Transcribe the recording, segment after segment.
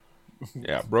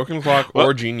Yeah, broken clock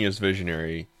or genius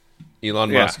visionary.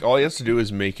 Elon Musk, all he has to do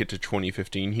is make it to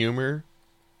 2015 humor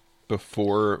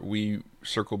before we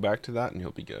circle back to that, and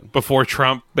he'll be good. Before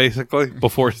Trump, basically.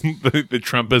 Before the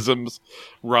Trumpisms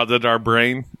rotted our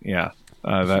brain. Yeah,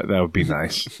 that would be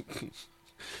nice.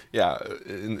 Yeah,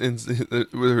 there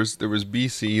was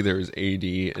BC, there was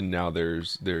AD, and now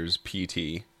there's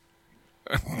PT.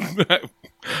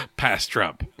 Past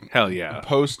Trump. Hell yeah.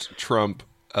 Post-Trump.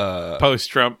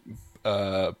 Post-Trump.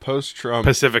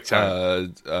 Pacific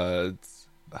time.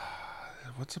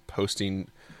 What's a posting?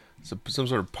 Some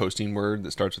sort of posting word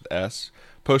that starts with S.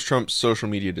 Post-Trump social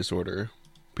media disorder.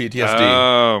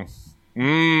 PTSD.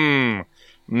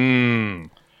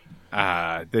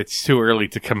 It's too early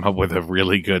to come up with a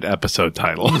really good episode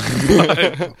title.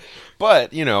 But,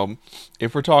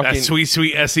 if we're talking... That's sweet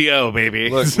SEO, baby.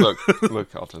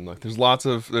 Look, Elton, look. There's lots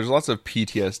of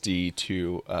PTSD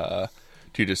to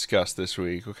discuss this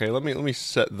week. Okay, let me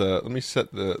set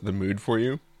the mood for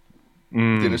you.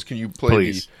 Dennis, can you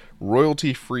play the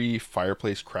royalty-free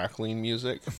fireplace crackling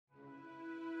music?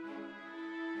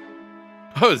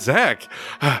 Oh, Zach,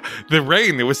 the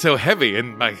rain, it was so heavy,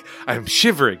 and I'm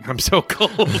shivering. I'm so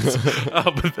cold.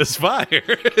 But this fire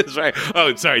is right.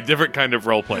 Oh, sorry, different kind of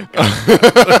role play.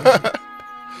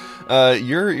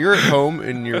 You're at home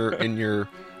in your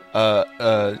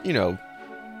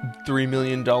 $3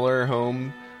 million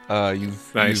home.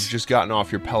 You've just gotten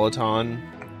off your Peloton.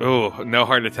 Oh, no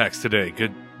heart attacks today.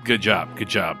 Good job.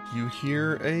 You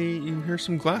hear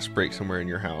some glass break somewhere in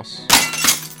your house.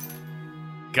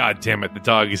 God damn it! The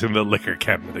dog is in the liquor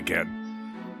cabinet again.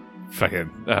 Fucking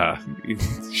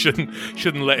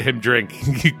shouldn't let him drink.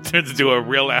 He turns into a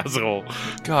real asshole.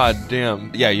 God damn.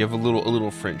 Yeah, you have a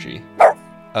little Frenchie.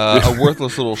 A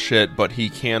worthless little shit, but he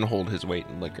can hold his weight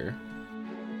in liquor.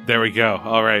 There we go.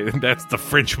 All right, that's the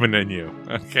Frenchman in you.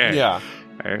 Okay. Yeah.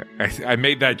 I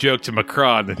made that joke to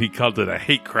Macron, and he called it a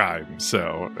hate crime.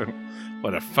 So,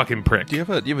 what a fucking prick. Do you have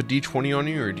a D20 on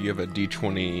you, or do you have a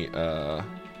D20?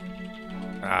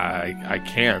 I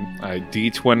can. A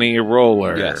D20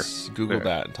 roller. Yes. Google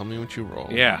that and tell me what you roll.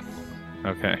 Yeah.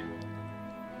 Okay.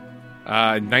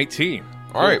 19.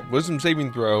 All right. Wisdom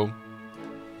saving throw.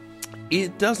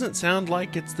 It doesn't sound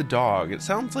like it's the dog. It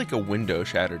sounds like a window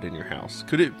shattered in your house.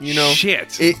 Could it,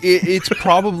 Shit. It's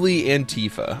probably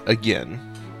Antifa again.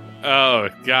 Oh,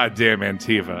 goddamn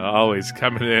Antifa. Always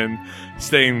coming in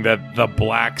saying that the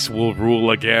blacks will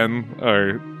rule again.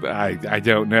 Or, I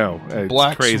don't know. It's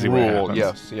blacks crazy rule.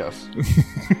 Yes.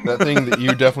 That thing that you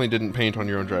definitely didn't paint on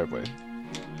your own driveway.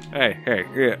 Hey,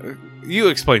 yeah. You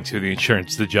explain to the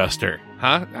insurance adjuster,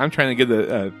 huh? I'm trying to get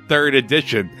a third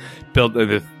edition built of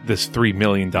this $3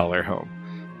 million home.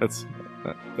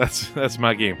 That's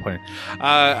my game plan.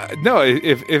 No,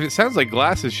 if it sounds like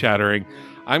glass is shattering,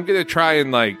 I'm gonna try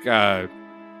and I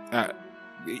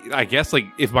guess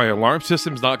if my alarm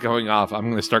system's not going off, I'm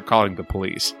gonna start calling the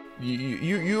police.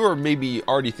 You are maybe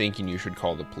already thinking you should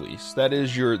call the police. That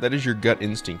is your gut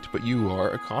instinct, but you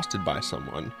are accosted by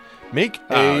someone. Make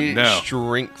a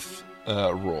strength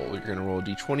roll. You're going to roll a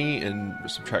d20 and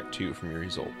subtract 2 from your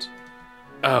result.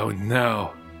 Oh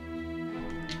no.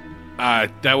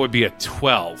 That would be a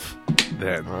 12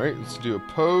 then. All right, let's do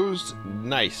opposed.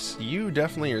 Nice. You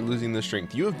definitely are losing the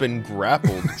strength. You have been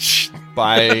grappled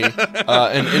by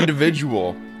an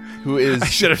individual who is... I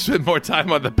should have spent more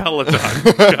time on the Peloton.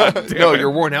 God damn no, it.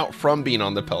 you're worn out from being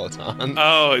on the Peloton.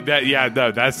 Oh,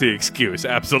 that's the excuse.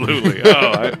 Absolutely.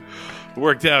 I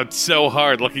worked out so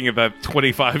hard looking at that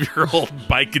 25-year-old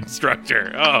bike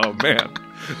instructor. Oh, man.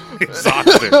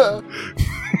 Exhausted.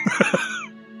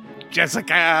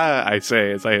 Jessica, I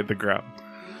say as I hit the ground.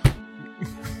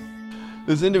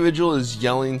 This individual is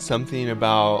yelling something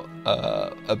about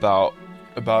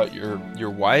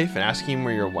your wife and asking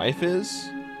where your wife is.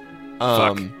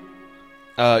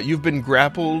 You've been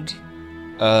grappled,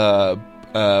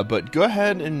 but go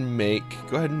ahead and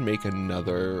make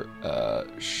another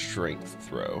strength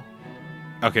throw.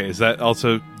 Okay, is that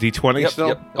also D20 still?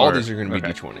 Yep. All these are going to be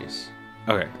D20s.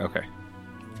 Okay.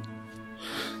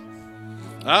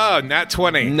 Oh, nat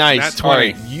 20. Nice. Nat 20. All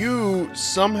right. You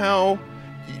somehow,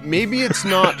 maybe it's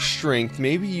not strength.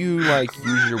 Maybe you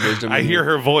use your wisdom. I hear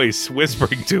her voice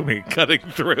whispering to me, cutting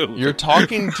through. You're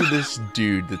talking to this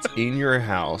dude that's in your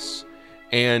house,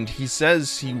 and he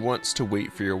says he wants to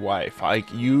wait for your wife.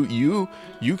 You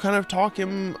kind of talk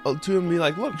him to him, and be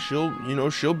like, look,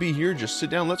 she'll be here. Just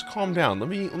sit down. Let's calm down. Let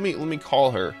me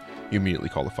call her. You immediately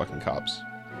call the fucking cops.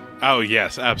 Oh,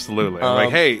 yes, absolutely. I'm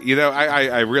like, hey,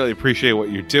 I really appreciate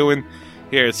what you're doing.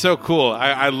 Here, it's so cool.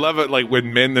 I love it, like,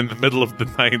 when men in the middle of the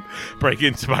night break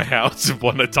into my house and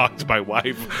want to talk to my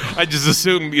wife. I just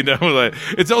assume, that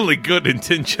it's only good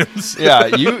intentions. Yeah,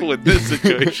 you with this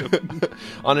situation.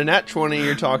 On a nat 20,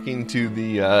 you're talking to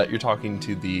the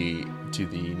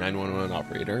 911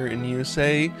 operator, and you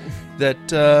say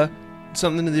that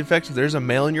something to the effect of, there's a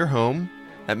male in your home.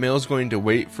 That male is going to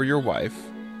wait for your wife,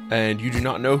 and you do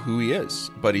not know who he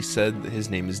is, but he said that his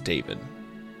name is David.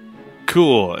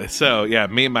 Cool. So yeah,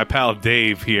 me and my pal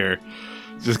Dave here,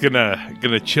 just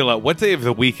gonna chill out. What day of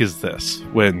the week is this?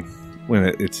 When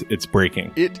it's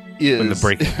breaking? It is when the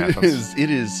breaking happens. It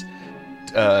is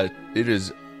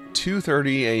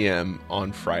 2:30 a.m.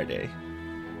 on Friday.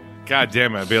 God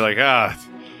damn it! I'd be like,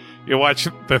 you watch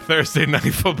the Thursday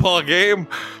night football game?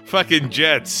 Fucking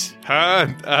Jets, huh?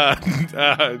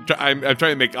 I'm trying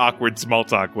to make awkward small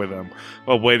talk with him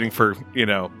while waiting for,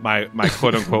 my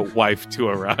quote-unquote wife to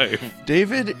arrive.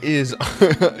 David is...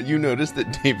 you notice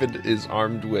that David is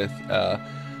armed with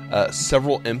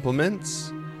several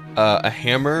implements, a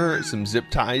hammer, some zip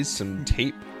ties, some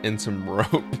tape, and some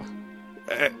rope.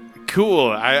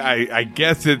 Cool. I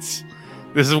guess this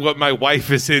is what my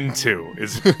wife is into.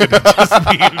 Is just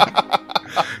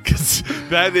because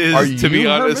that is, to be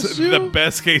honest, the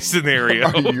best case scenario.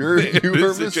 Are you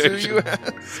Hermes, you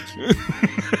ask?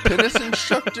 Tennis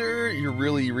instructor, you're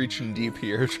really reaching deep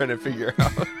here, trying to figure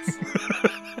out.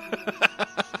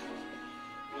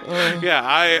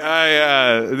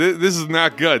 Yeah, this is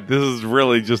not good. This is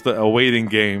really just a waiting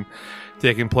game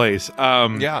taking place.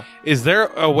 Yeah. Is there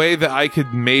a way that I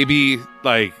could maybe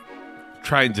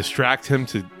try and distract him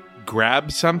to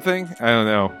grab something? I don't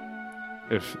know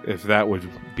if that would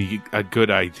be a good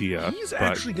idea. He's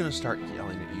actually going to start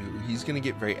yelling at you. He's going to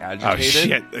get very agitated. Oh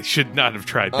shit! I should not have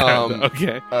tried that.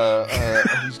 Okay.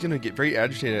 He's going to get very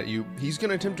agitated at you. He's going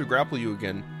to attempt to grapple you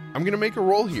again. I'm going to make a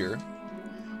roll here.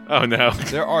 Oh no!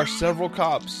 There are several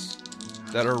cops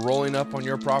that are rolling up on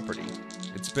your property.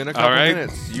 It's been a couple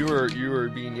minutes. You were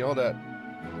being yelled at.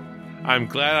 I'm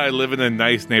glad I live in a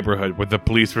nice neighborhood where the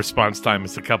police response time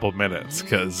is a couple minutes,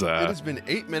 because... It has been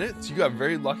 8 minutes. You got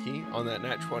very lucky on that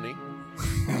nat 20.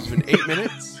 It's been 8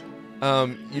 minutes.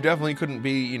 You definitely couldn't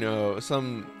be,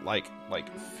 some,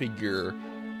 figure,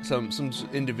 some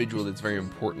individual that's very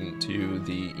important to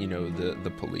the,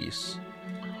 the police.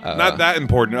 Not that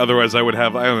important, otherwise I would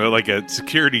have, I don't know, a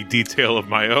security detail of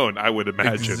my own, I would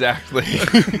imagine. Exactly.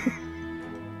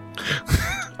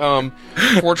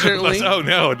 Fortunately, oh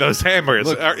no, those hammers!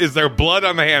 Look, is there blood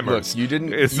on the hammers? Look, you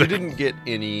didn't get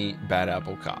any bad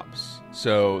apple cops,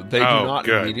 so they do not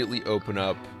immediately open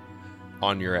up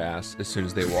on your ass as soon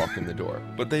as they walk in the door.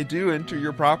 But they do enter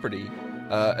your property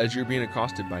as you're being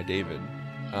accosted by David.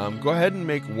 Go ahead and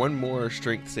make one more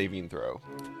strength saving throw.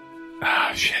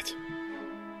 Ah, shit.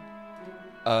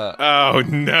 Oh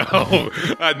no!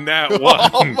 A nat 1.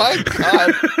 Oh my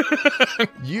god!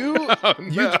 You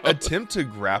attempt to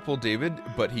grapple David,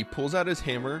 but he pulls out his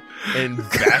hammer and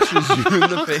bashes you in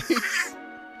the face.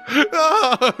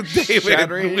 Oh,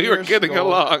 David, we were getting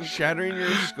along. Shattering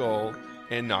your skull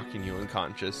and knocking you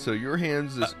unconscious. So your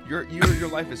your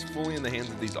life is fully in the hands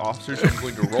of these officers. I'm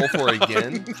going to roll for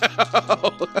again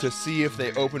to see if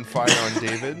they open fire on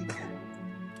David.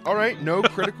 All right, no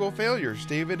critical failures.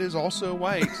 David is also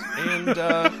white, and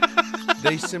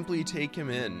they simply take him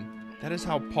in. That is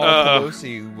how Paul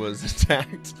Pelosi was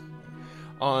attacked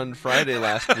on Friday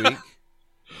last week,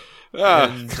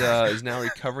 and is now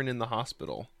recovering in the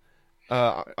hospital.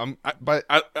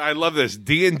 I love this.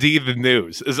 D&D the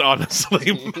news is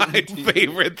honestly my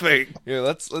favorite thing. Yeah,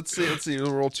 let's see.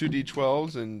 We'll roll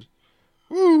 2d12s and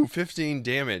 15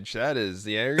 damage. That is,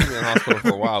 you're gonna be in the hospital for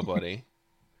a while, buddy.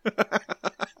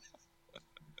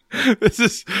 This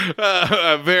is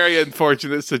a very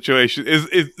unfortunate situation.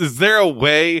 Is there a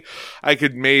way I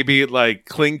could maybe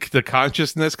clink to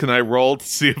consciousness? Can I roll to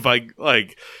see if I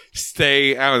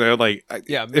stay? I don't know.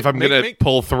 If I'm gonna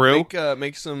pull through.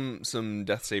 Make some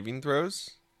death saving throws.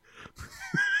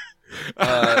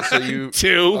 So you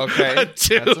 2. Okay,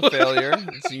 2. That's a failure.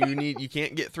 So you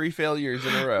can't get 3 failures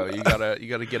in a row. You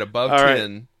gotta get above all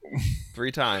 10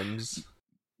 3 times.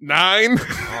 9. All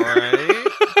right.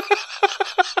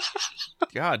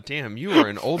 God damn, you are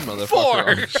an old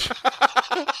motherfucker.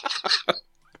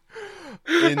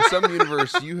 4. In some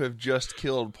universe, you have just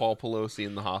killed Paul Pelosi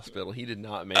in the hospital. He did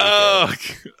not make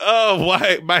it. Oh,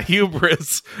 why? My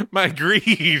hubris, my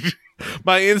greed,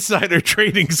 my insider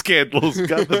trading scandals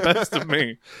got the best of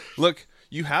me. Look,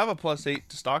 you have a +8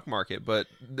 to stock market, but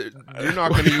you're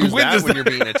not going to use that when you're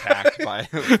being attacked by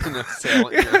an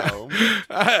assailant in your home.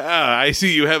 I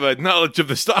see you have a knowledge of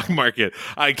the stock market.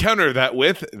 I counter that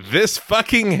with this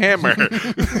fucking hammer.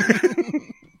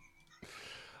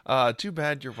 Too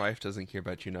bad your wife doesn't care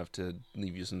about you enough to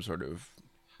leave you some sort of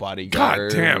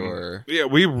bodyguard. God damn. Or... Yeah,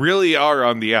 we really are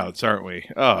on the outs, aren't we?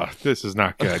 Oh, this is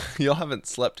not good. Y'all haven't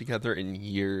slept together in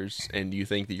years, and you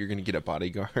think that you're going to get a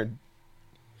bodyguard?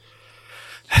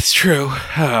 That's true.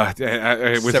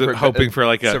 I was hoping for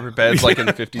like a separate beds, like in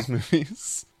the 50s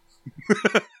movies.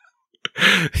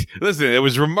 Listen, it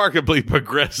was remarkably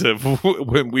progressive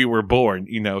when we were born,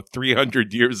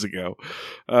 300 years ago.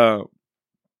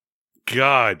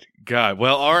 God.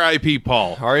 Well, R.I.P.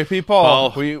 Paul. R.I.P.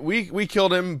 Paul. We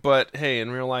killed him, but hey,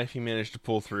 in real life, he managed to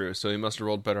pull through. So he must have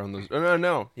rolled better on those. Oh,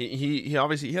 no. He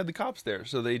obviously he had the cops there,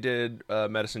 so they did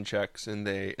medicine checks and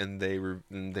they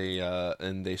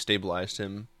stabilized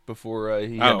him before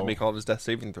he had to make all of his death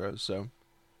saving throws. So.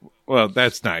 Well,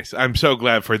 that's nice. I'm so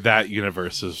glad for that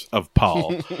universe of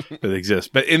Paul that exists.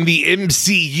 But in the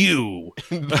MCU,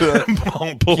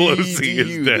 Paul Pelosi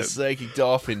is dead. The Psychic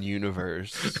Dolphin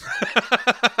universe.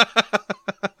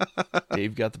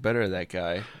 Dave got the better of that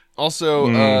guy. Also,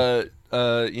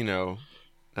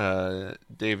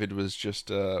 David was just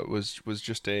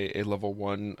a level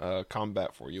 1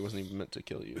 combat for you. It wasn't even meant to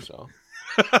kill you. So.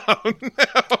 Oh,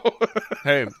 no.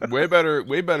 Hey, way better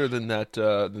than that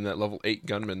level 8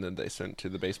 gunman that they sent to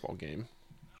the baseball game.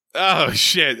 Oh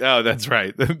shit! Oh, that's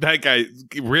right. That guy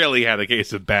really had a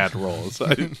case of bad rolls.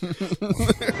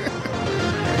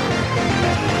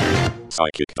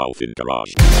 Psychic Dolphin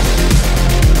Garage.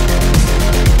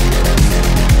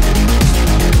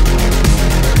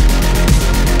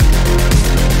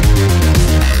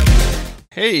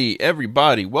 Hey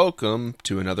everybody, welcome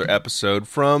to another episode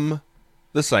from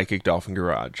the Psychic Dolphin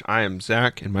Garage. I am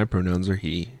Zach, and my pronouns are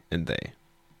he and they.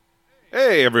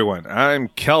 Hey everyone, I'm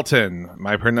Kelton.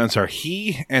 My pronouns are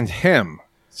he and him.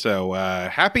 So,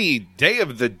 happy Day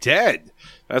of the Dead.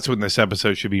 That's when this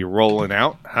episode should be rolling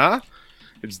out, huh?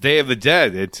 It's Day of the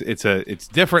Dead. It's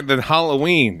different than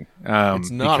Halloween.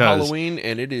 It's not Halloween,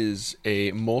 and it is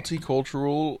a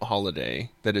multicultural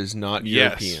holiday that is not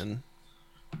European.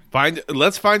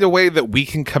 Let's find a way that we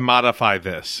can commodify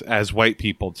this as white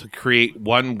people to create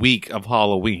 1 week of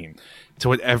Halloween. To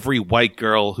what every white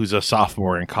girl who's a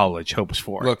sophomore in college hopes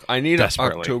for. Look, I need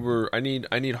desperately. October. I need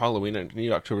Halloween. I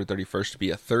need October 31st to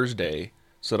be a Thursday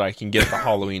so that I can get the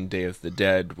Halloween Day of the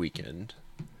Dead weekend.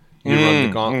 You run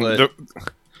the gauntlet.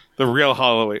 The real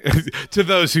Halloween. To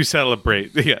those who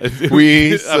celebrate. Yeah.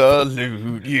 We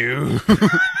salute you.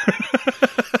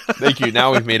 Thank you.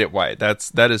 Now we've made it white.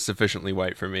 That is sufficiently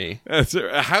white for me.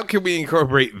 How can we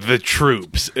incorporate the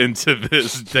troops into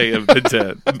this Day of the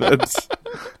Dead? That's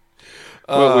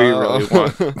what we really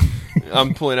want.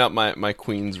 I'm pulling out my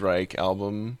Queensryche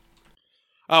album.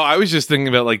 Oh, I was just thinking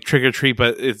about like Trick or Treat,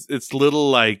 but it's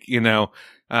little like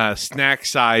snack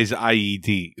size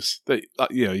IEDs that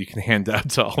you can hand out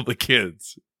to all the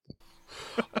kids.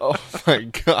 Oh my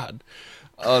god.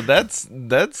 That's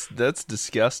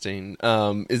disgusting.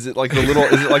 Is it like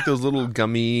those little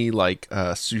gummy like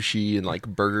sushi and like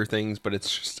burger things, but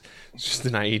it's just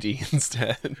an IED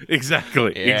instead?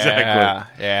 Exactly. Yeah,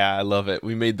 exactly. Yeah, I love it.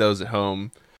 We made those at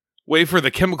home. Wait for the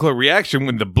chemical reaction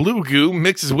when the blue goo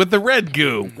mixes with the red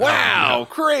goo. Wow,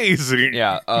 crazy.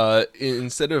 Yeah,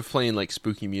 instead of playing like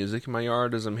spooky music in my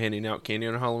yard as I'm handing out candy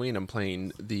on Halloween, I'm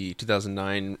playing the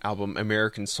 2009 album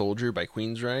American Soldier by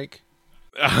Queensryche.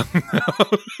 No.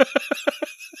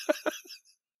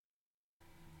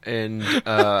 And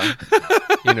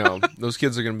those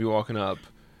kids are going to be walking up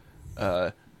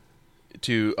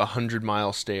to 100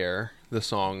 Mile Stare, the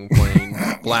song playing,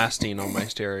 blasting on my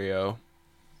stereo.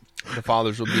 The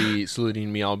fathers will be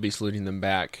saluting me, I'll be saluting them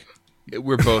back.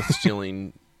 We're both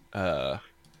stealing so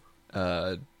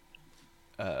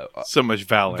much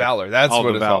valor. That's all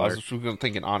what it's valor. I was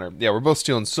thinking honor. Yeah, we're both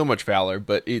stealing so much valor,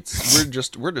 but we're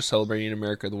just celebrating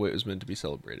America the way it was meant to be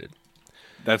celebrated.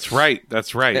 That's right.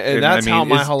 And that's how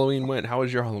my Halloween went. How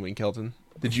was your Halloween, Kelton?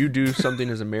 Did you do something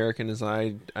as American as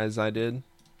I did?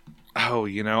 Oh,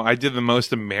 I did the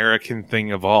most American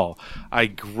thing of all. I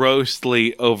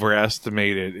grossly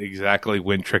overestimated exactly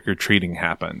when trick-or-treating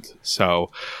happened.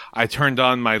 So I turned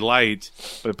on my light,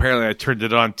 but apparently I turned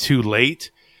it on too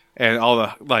late, and all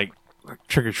the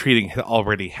trick-or-treating had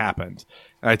already happened.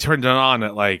 And I turned it on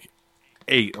at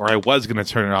 8, or I was going to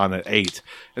turn it on at 8,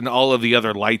 and all of the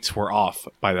other lights were off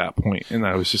by that point. And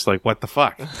I was just like, what the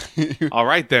fuck? All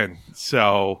right, then.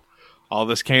 So all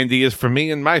this candy is for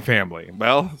me and my family.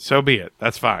 Well, so be it.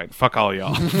 That's fine. Fuck all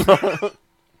y'all.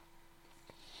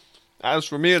 As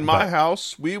for me and my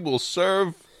house, we will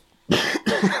serve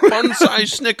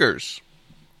fun-sized Snickers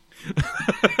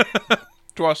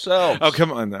to ourselves. Oh,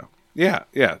 come on, though. Yeah.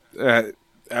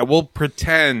 we'll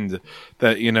pretend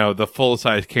that the full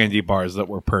size candy bars that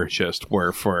were purchased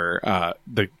were for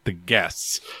the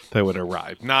guests that would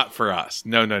arrive, not for us.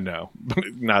 No, not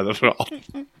at all.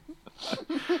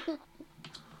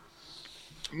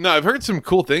 No, I've heard some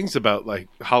cool things about like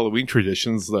Halloween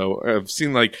traditions, though. I've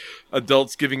seen like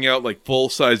adults giving out like full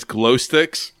size glow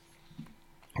sticks,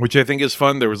 which I think is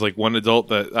fun. There was like one adult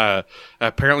that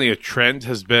apparently a trend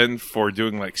has been for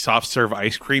doing like soft serve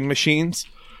ice cream machines,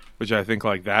 which I think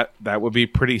like that would be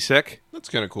pretty sick. That's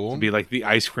kind of cool. To be like the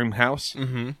ice cream house.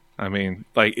 Mm-hmm. I mean,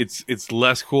 like it's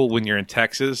less cool when you're in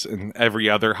Texas and every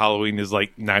other Halloween is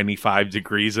like 95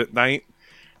 degrees at night.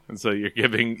 And so you're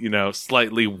giving,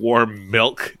 slightly warm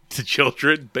milk to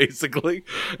children, basically,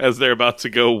 as they're about to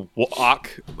go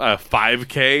walk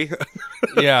 5K.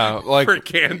 Yeah, like for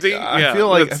candy. I feel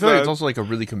like it's also like a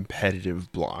really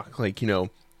competitive block. Like,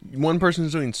 one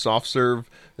person's doing soft serve,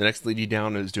 the next lady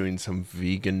down is doing some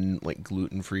vegan, like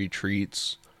gluten-free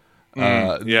treats.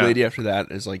 The lady after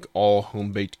that is like all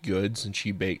home-baked goods, and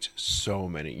she baked so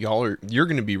many. You're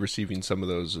going to be receiving some of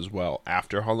those as well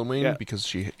after Halloween because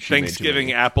she Thanksgiving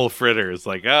made apple fritters,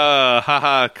 like,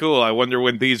 haha, cool. I wonder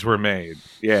when these were made.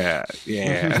 Yeah.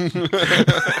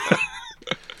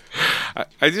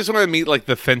 I just want to meet like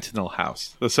the fentanyl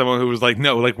house. Someone who was like,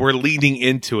 no, like we're leading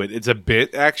into it. It's a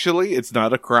bit, actually. It's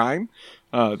not a crime.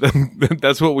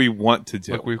 That's what we want to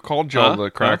do. Look, we've called y'all the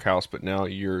crack house, but now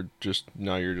you're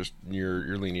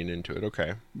leaning into it.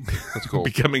 Okay, that's cool.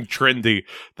 Becoming trendy,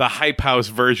 the hype house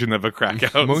version of a crack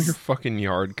house. Mow your fucking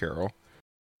yard, Carol.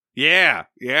 Yeah,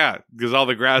 because all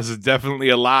the grass is definitely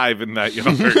alive in that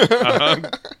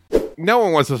yard. No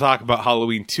one wants to talk about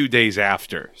Halloween 2 days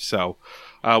after. So,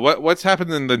 what's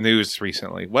happened in the news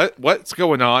recently? What's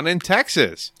going on in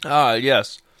Texas?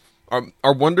 Yes,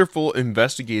 our wonderful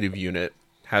investigative unit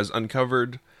has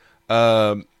uncovered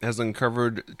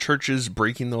churches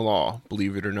breaking the law.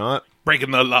 Believe it or not,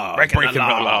 breaking the law.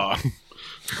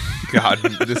 God,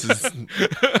 this is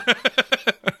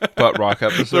butt rock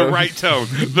episode.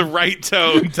 The right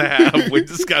tone to have when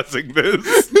discussing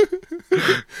this.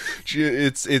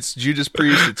 It's Judas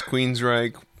Priest. It's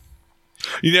Queensryche.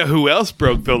 You know who else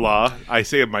broke the law? I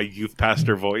say in my youth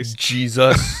pastor voice.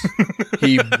 Jesus.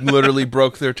 He literally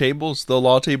broke their tables, the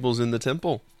law tables in the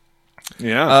temple.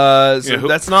 Yeah.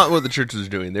 That's not what the churches are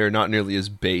doing. They're not nearly as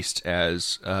based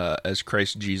as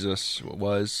Christ Jesus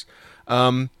was.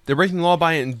 They're breaking the law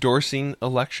by endorsing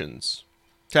elections.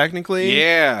 Technically,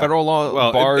 federal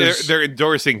law bars. They're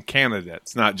endorsing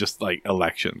candidates, not just like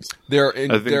elections. They're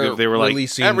if they were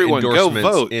releasing everyone go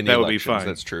vote. In that elections. Would be fine.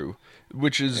 That's true.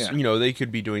 Which is, they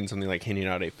could be doing something like handing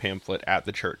out a pamphlet at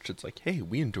the church. It's like, hey,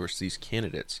 we endorse these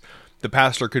candidates. The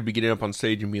pastor could be getting up on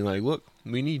stage and being like, look,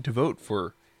 we need to vote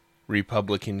for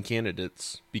Republican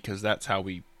candidates because that's how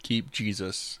we keep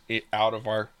Jesus out of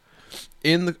our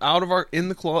in the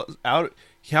closet.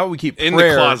 How we keep in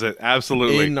the closet,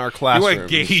 absolutely in our classrooms.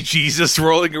 You want gay Jesus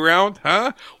rolling around,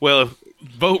 huh? Well,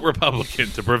 vote Republican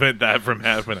to prevent that from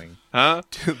happening, huh?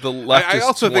 The leftists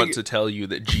also want to tell you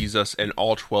that Jesus and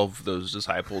all 12 of those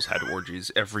disciples had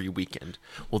orgies every weekend.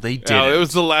 Well, they didn't. No, it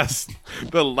was the last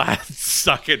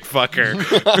suck it fucker.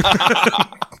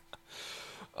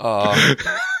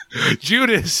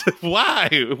 Judas,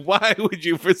 why would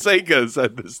you forsake us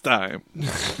at this time?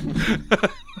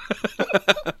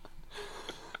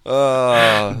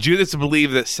 Judas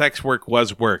believed that sex work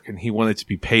was work, and he wanted to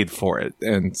be paid for it,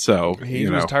 and so he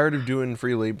was tired of doing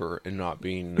free labor and not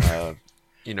being,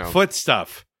 foot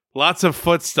stuff. Lots of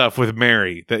foot stuff with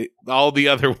Mary that all the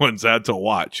other ones had to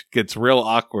watch. Gets real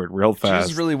awkward real fast.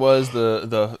 Jesus really was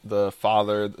the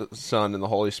Father, the Son, and the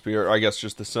Holy Spirit. Or I guess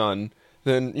just the Son.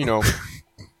 Then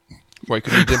why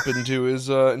couldn't he dip into his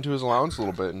allowance a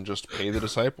little bit and just pay the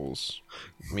disciples?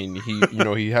 I mean,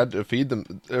 he had to feed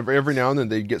them every now and then.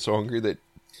 They'd get so hungry that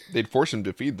they'd force him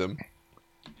to feed them.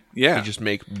 Yeah, he'd just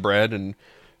make bread and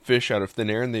fish out of thin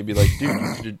air, and they'd be like,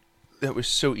 "Dude, that was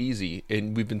so easy,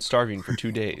 and we've been starving for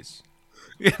 2 days."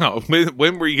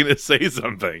 When were you going to say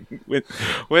something?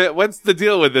 What's the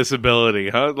deal with this ability,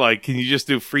 huh? Like, can you just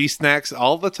do free snacks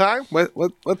all the time?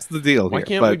 What's the deal here? Why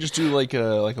can't we just do like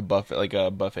a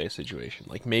buffet situation?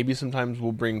 Like maybe sometimes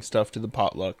we'll bring stuff to the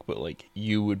potluck, but like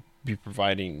you would be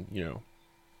providing,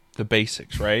 the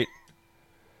basics, right?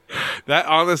 That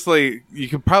honestly, you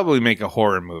could probably make a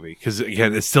horror movie because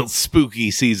again, it's still spooky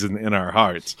season in our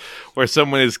hearts, where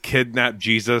someone has kidnapped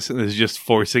Jesus and is just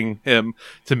forcing him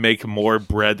to make more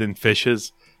bread and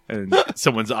fishes, and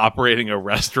someone's operating a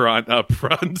restaurant up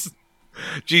front.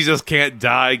 Jesus can't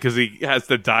die because he has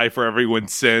to die for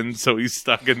everyone's sins, so he's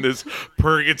stuck in this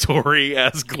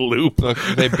purgatory-esque loop. Look,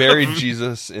 they buried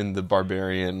Jesus in the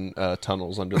barbarian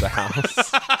tunnels under the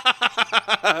house.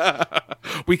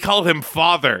 We call him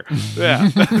Father.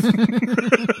 Yeah.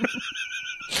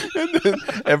 And then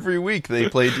every week they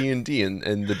play D&D, and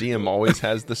the DM always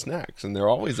has the snacks, and they're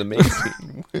always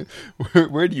amazing.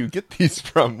 Where do you get these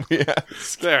from, we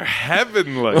ask. They're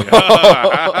heavenly.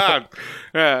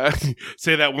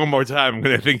 Say that one more time. I'm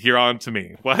going to think you're on to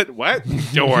me. What?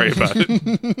 Don't worry about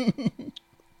it.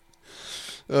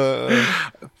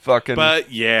 Fucking.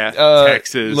 But yeah,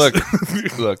 Texas.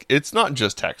 Look, it's not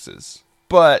just Texas,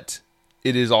 but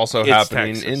it is also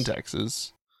happening Texas. in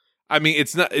Texas. I mean,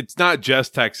 it's not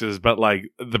just Texas, but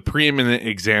like the preeminent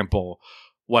example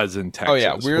was in Texas. Oh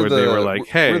yeah, they were like,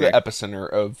 hey, we're the epicenter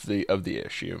of the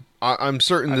issue. I'm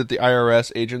certain that the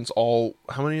IRS agents how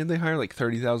many did they hire? Like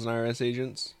 30,000 IRS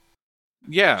agents.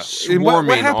 Yeah, Swarming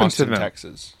what happened Austin, to them?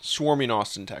 Texas. Swarming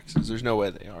Austin, Texas. There's no way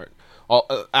they aren't.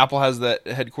 Apple has that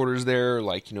headquarters there.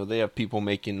 Like, they have people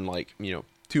making like,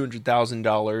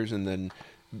 $200,000, and then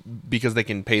because they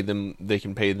can pay them,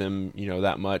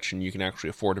 that much, and you can actually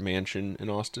afford a mansion in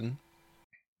Austin.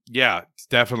 Yeah,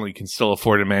 definitely can still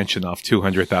afford a mansion off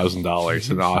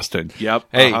 $200,000 in Austin. Yep.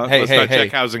 Hey, Let's not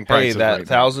check housing prices. Hey, that right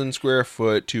now. 1,000 square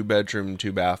foot, 2-bedroom,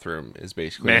 2-bathroom is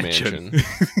basically a mansion.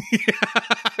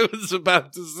 I was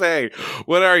about to say,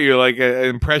 what are you, like an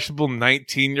impressionable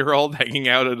 19-year-old hanging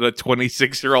out at a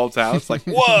 26-year-old's house? Like,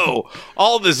 whoa,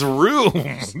 all this room.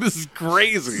 This is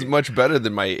crazy. This is much better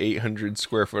than my 800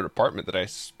 square foot apartment that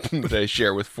I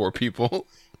share with 4 people.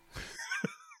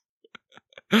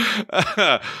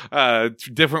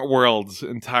 Different worlds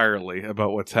entirely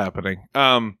about what's happening.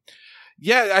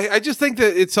 I just think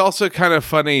that it's also kind of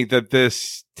funny that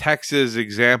this Texas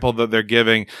example that they're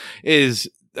giving is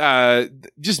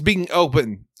just being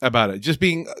open about it, just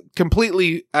being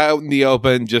completely out in the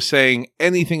open, just saying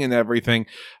anything and everything,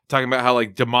 talking about how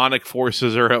like demonic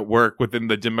forces are at work within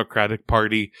the Democratic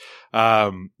Party,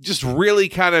 just really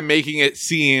kind of making it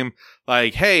seem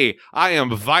like, hey, I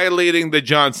am violating the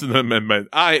Johnson Amendment.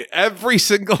 Every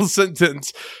single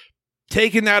sentence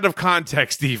taken out of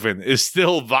context even is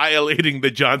still violating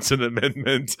the Johnson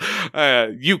Amendment.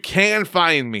 You can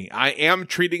find me. I am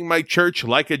treating my church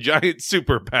like a giant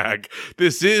super PAC.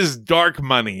 This is dark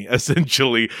money,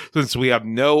 essentially, since we have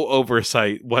no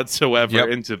oversight whatsoever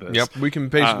into this. Yep, we can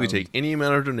basically take any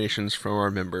amount of donations from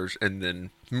our members and then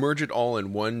merge it all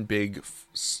in one big,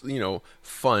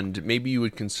 fund. Maybe you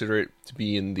would consider it to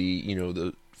be in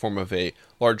the form of a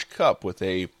large cup with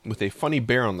a funny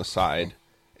bear on the side.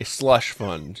 A slush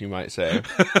fund, you might say.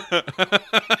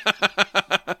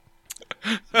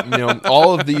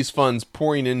 All of these funds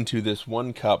pouring into this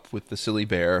one cup with the silly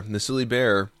bear. And the silly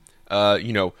bear,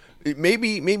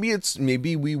 maybe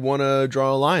we want to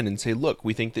draw a line and say, look,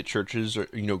 we think that churches or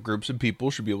groups of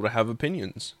people should be able to have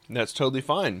opinions. And that's totally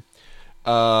fine.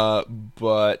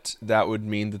 But that would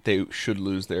mean that they should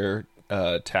lose their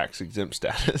tax exempt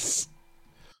status.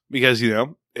 Because,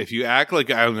 if you act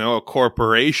like, I don't know, a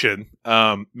corporation,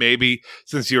 maybe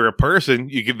since you're a person,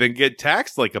 you can then get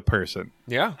taxed like a person.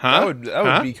 Yeah, that would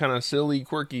be kind of silly,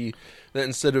 quirky. That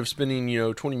instead of spending,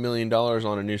 $20 million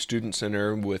on a new student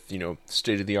center with,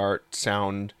 state-of-the-art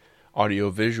sound,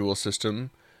 audio, visual system,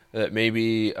 that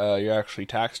maybe you're actually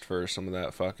taxed for some of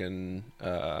that fucking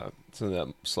some of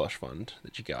that slush fund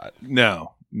that you got.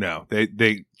 No,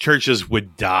 they churches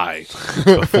would die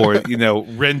before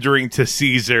rendering to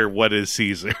Caesar what is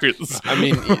Caesar's. I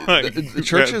mean, the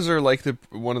churches are like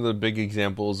one of the big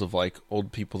examples of like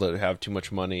old people that have too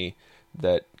much money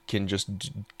that can just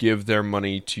give their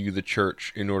money to the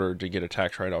church in order to get a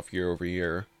tax write-off year over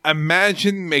year.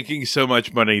 Imagine making so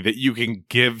much money that you can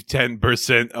give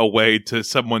 10% away to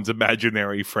someone's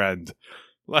imaginary friend.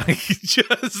 Like,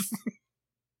 just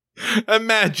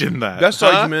imagine that. Best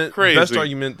Crazy.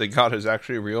 argument that God is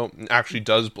actually real and actually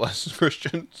does bless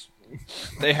Christians.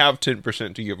 They have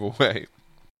 10% to give away.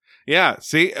 Yeah,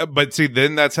 but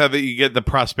then that's how you get the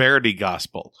prosperity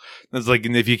gospel. It's like,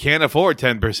 and if you can't afford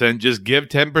 10%, just give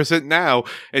 10% now,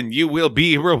 and you will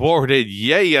be rewarded.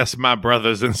 Yes, my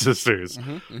brothers and sisters.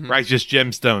 Righteous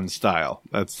gemstone style.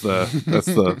 That's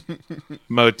the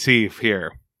motif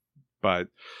here. But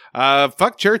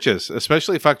fuck churches,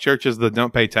 especially fuck churches that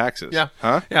don't pay taxes. Yeah,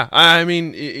 huh? Yeah. I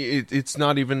mean, it's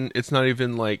not even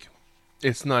like.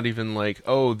 It's not even like,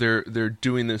 oh, they're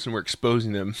doing this and we're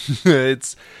exposing them.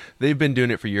 They've been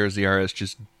doing it for years. The IRS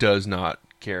just does not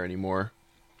care anymore.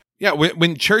 Yeah,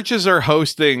 when churches are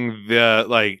hosting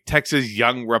the Texas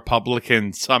Young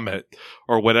Republican Summit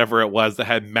or whatever it was that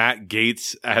had Matt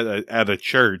Gaetz at a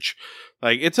church,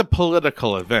 Like, it's a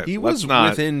political event. He was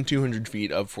within 200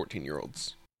 feet of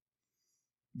 14-year-olds.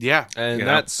 Yeah. And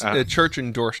the church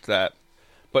endorsed that.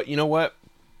 But you know what?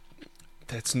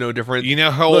 That's no different. You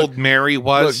know how old Mary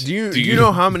was? Look, do you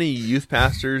know how many youth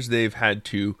pastors they've had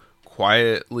to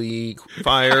quietly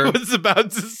fire? I was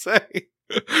about to say.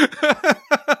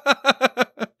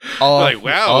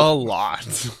 A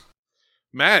lot.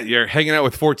 Matt, you're hanging out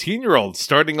with 14-year-olds,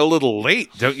 starting a little late,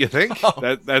 don't you think?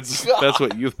 That's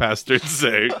what youth pastors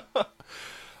say.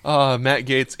 Matt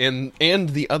Gaetz and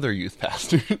the other youth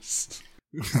pastors.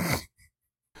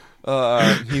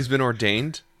 He's been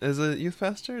ordained as a youth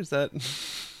pastor. Is that?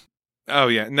 Oh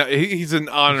yeah, no, he's an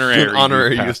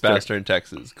honorary youth pastor in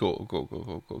Texas. Cool.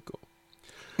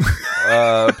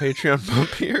 Patreon bump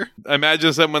here.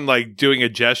 Imagine someone like doing a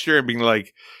gesture and being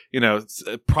like, a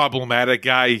problematic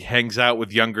guy hangs out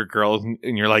with younger girls,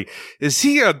 and you're like, is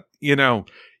he a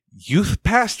youth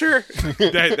pastor?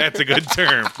 That's a good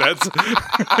term. That's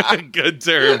a good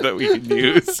term that we can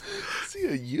use. Is he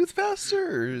a youth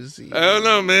pastor? Or is he... I don't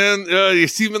know, man. You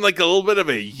seem like a little bit of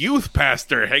a youth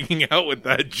pastor hanging out with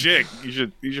that chick. You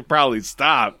should probably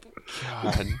stop.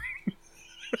 God.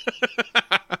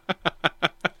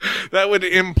 That would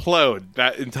implode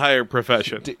that entire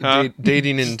profession.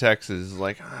 Dating in Texas,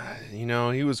 like,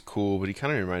 he was cool, but he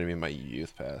kind of reminded me of my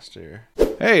youth pastor.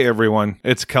 Hey everyone,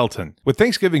 it's Kelton. With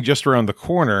Thanksgiving just around the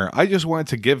corner, I just wanted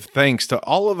to give thanks to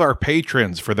all of our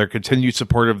patrons for their continued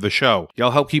support of the show.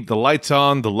 Y'all help keep the lights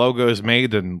on, the logos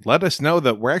made, and let us know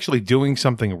that we're actually doing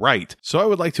something right. So I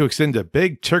would like to extend a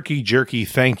big turkey jerky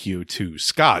thank you to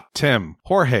Scott, Tim,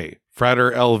 Jorge,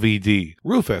 Frater LVD,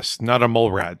 Rufus, Not a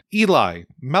Mole Rat, Eli,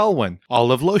 Melwin,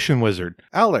 Olive Lotion Wizard,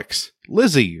 Alex,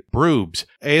 Lizzie, Broobs,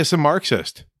 ASM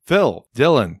Marxist, Phil,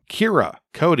 Dylan, Kira,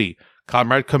 Cody,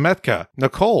 Comrade Kometka,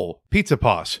 Nicole, Pizza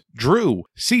Paws, Drew,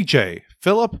 CJ,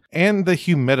 Philip, and the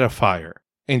Humidifier.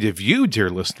 And if you, dear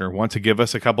listener, want to give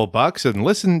us a couple bucks and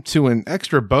listen to an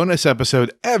extra bonus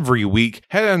episode every week,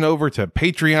 head on over to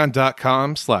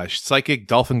patreon.com/Psychic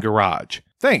Dolphin Garage.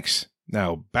 Thanks.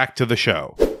 Now back to the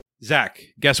show. Zach,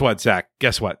 guess what?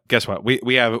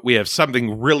 We have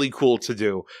something really cool to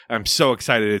do. I'm so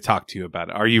excited to talk to you about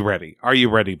it. Are you ready? Are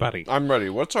you ready, buddy? I'm ready.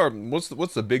 What's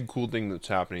the big cool thing that's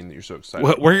happening that you're so excited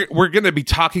about? We're going to be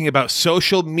talking about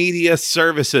social media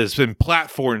services and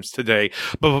platforms today.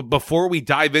 But before we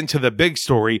dive into the big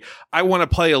story, I want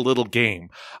to play a little game.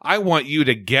 I want you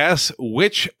to guess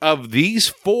which of these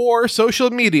 4 social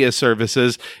media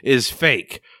services is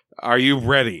fake. Are you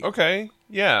ready? Okay.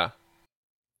 Yeah.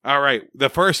 All right. The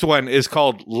first one is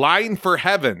called Line for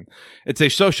Heaven. It's a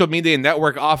social media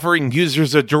network offering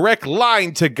users a direct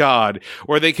line to God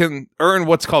where they can earn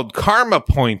what's called karma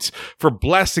points for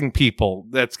blessing people.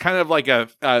 That's kind of like a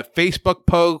Facebook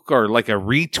poke or like a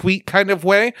retweet kind of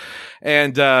way.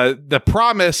 And the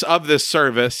promise of this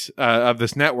service, of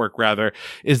this network rather,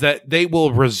 is that they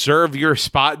will reserve your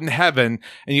spot in heaven.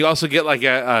 And you also get like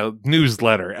a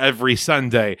newsletter every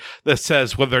Sunday that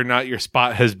says whether or not your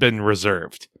spot has been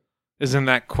reserved. Isn't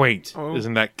that quaint? Oh,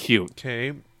 isn't that cute?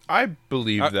 Okay, I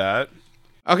believe that.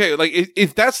 Okay, like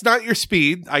if that's not your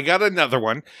speed, I got another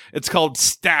one. It's called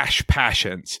Stash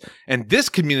Passions. And this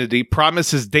community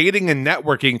promises dating and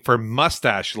networking for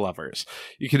mustache lovers.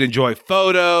 You can enjoy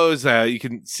photos, you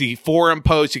can see forum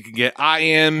posts, you can get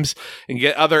IMs and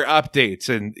get other updates.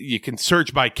 And you can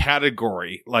search by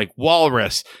category like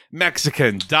Walrus,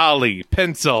 Mexican, Dali,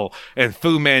 Pencil, and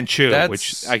Fu Manchu,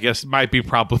 which I guess might be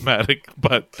problematic.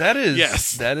 But that is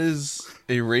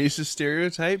a racist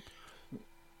stereotype.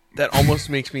 That almost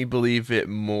makes me believe it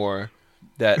more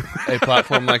that a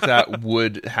platform like that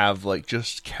would have like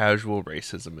just casual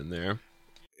racism in there.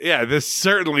 Yeah, this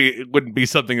certainly wouldn't be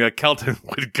something that Kelton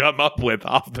would come up with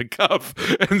off the cuff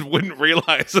and wouldn't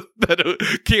realize that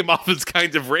it came off as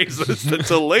kind of racist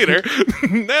until later.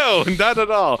 No, not at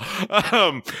all.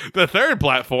 The third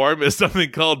platform is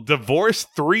something called Divorce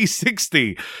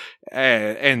 360.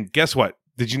 And guess what?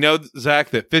 Did you know,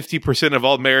 Zach, that 50% of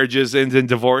all marriages end in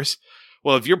divorce?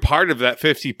 Well, if you're part of that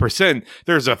 50%,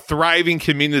 there's a thriving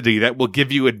community that will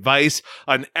give you advice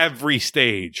on every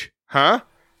stage. Huh?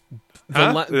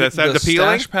 That sound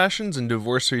appealing? Stash Passions and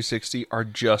Divorce 360 are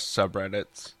just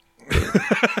subreddits.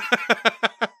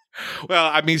 Well,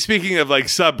 I mean, speaking of like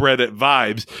subreddit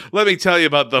vibes, let me tell you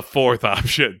about the fourth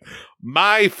option.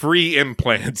 My Free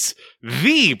Implants,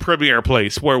 the premier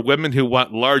place where women who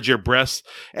want larger breasts,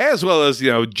 as well as,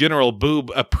 general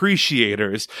boob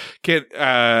appreciators, can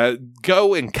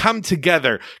go and come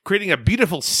together, creating a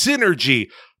beautiful synergy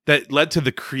that led to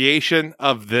the creation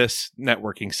of this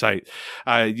networking site.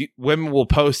 Women will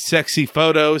post sexy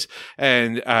photos,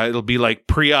 and it'll be like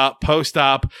pre-op,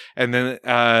 post-op, and then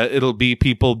it'll be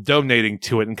people donating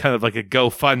to it in kind of like a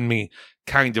GoFundMe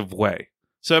kind of way.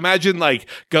 So imagine like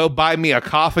go buy me a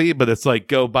coffee, but it's like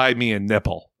go buy me a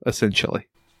nipple, essentially.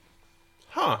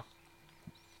 Huh.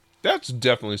 That's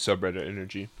definitely subreddit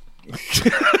energy.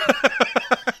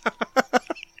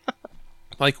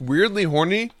 Like weirdly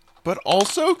horny, but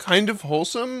also kind of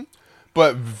wholesome,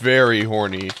 but very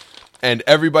horny. And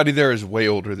everybody there is way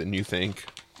older than you think.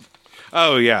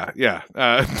 Oh, yeah.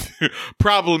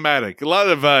 Problematic. A lot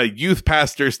of youth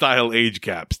pastor style age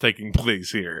gaps taking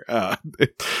place here at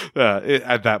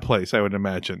that place, I would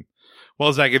imagine.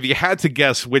 Well, Zach, if you had to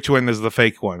guess which one is the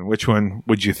fake one, which one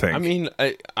would you think? I mean,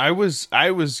 I was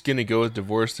gonna go with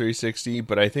Divorce 360,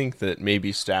 but I think that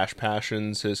maybe Stash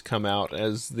Passions has come out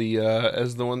as the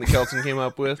one that Kelton came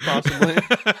up with, possibly.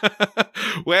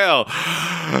 Well,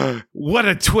 what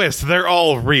a twist! They're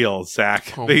all real,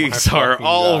 Zach. Oh, These are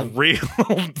all God. real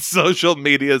social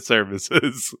media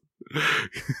services.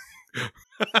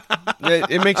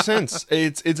 It makes sense.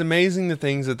 It's amazing the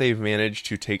things that they've managed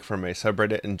to take from a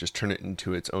subreddit and just turn it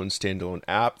into its own standalone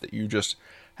app that you just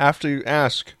have to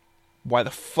ask, why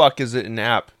the fuck is it an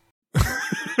app?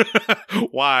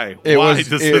 Why? Why does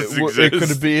this exist? It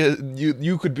could be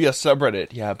you could be a subreddit.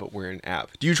 Yeah, but we're an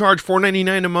app. Do you charge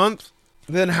 $4.99 a month?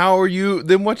 Then how are you?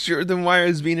 Then why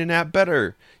is being an app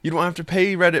better? You don't have to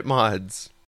pay Reddit mods.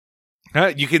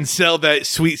 You can sell that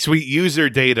sweet user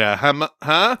data,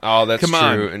 huh? Oh, that's Come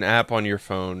true. on. An app on your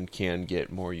phone can get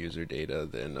more user data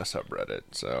than a subreddit.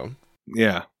 So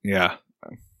Yeah.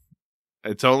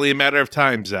 It's only a matter of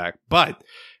time, Zach. But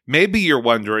maybe you're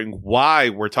wondering why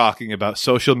we're talking about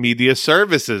social media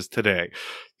services today.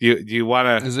 Do you want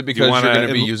to? is it because you're going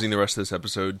to be using the rest of this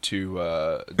episode to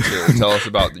tell us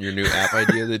about your new app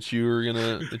idea that you're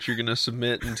gonna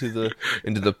submit into the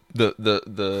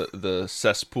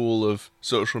cesspool of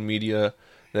social media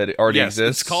that it already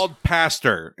exists? It's called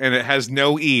Pastor, and it has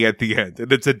no E at the end,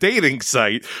 and it's a dating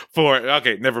site for.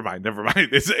 Okay, never mind.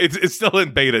 It's still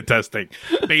in beta testing,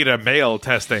 beta male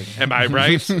testing. Am I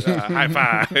right? High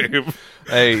five.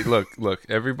 Hey, look,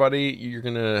 everybody, you're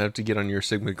going to have to get on your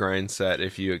Sigma grind set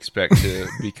if you expect to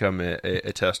become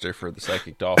a tester for the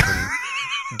Psychic Dolphin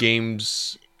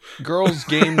games, girls,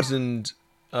 games, and,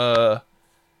 I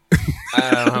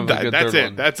don't have a good That's third it.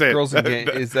 one. That's it. Girls and Games.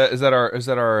 Is that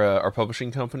our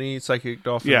publishing company, Psychic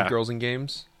Dolphin Girls and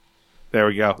Games? There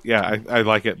we go. Yeah, I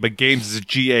like it. But games is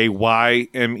GAYMES.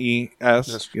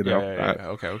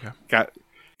 Okay.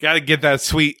 Got to get that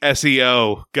sweet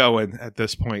SEO going at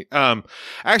this point.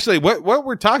 Actually, what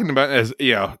we're talking about as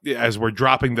we're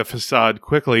dropping the facade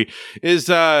quickly is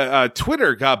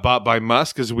Twitter got bought by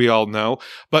Musk, as we all know.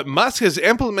 But Musk has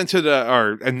implemented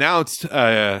or announced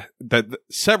that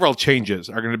several changes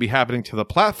are going to be happening to the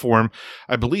platform.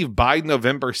 I believe by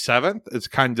November 7th. It's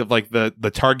kind of like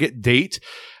the target date.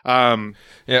 Musk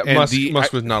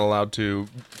was not allowed to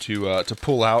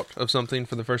pull out of something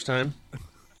for the first time.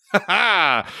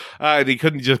 And he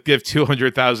couldn't just give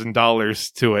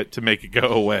 $200,000 to it to make it go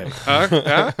away.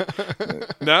 Huh?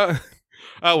 No.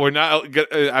 Oh, we're not.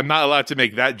 I'm not allowed to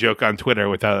make that joke on Twitter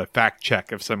without a fact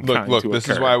check of some kind. Look. To This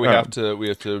occur. is why we have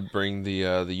to bring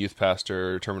the youth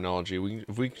pastor terminology.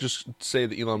 If we just say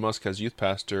that Elon Musk has youth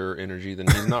pastor energy, then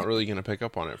he's not really going to pick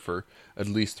up on it for at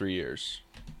least 3 years.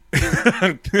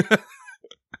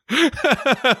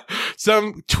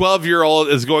 Some 12-year-old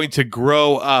is going to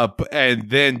grow up and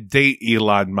then date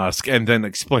Elon Musk and then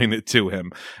explain it to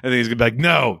him. And then he's going to be like,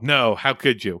 no, how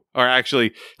could you? Or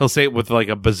actually, he'll say it with like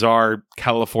a bizarre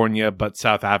California but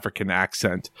South African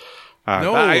accent.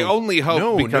 I only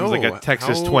hope it becomes like a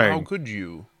Texas twang. How could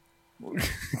you?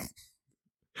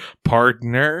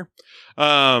 Partner.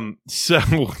 So...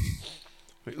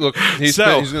 Look, he's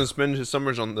going to spend his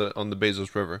summers on the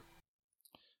Bezos River.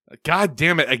 God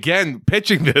damn it. Again,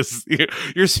 pitching this.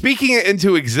 You're speaking it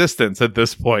into existence at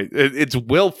this point. It's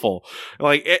willful.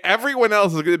 Like, everyone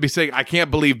else is going to be saying, I can't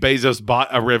believe Bezos bought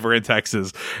a river in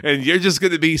Texas. And you're just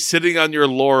going to be sitting on your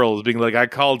laurels being like, I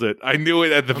called it. I knew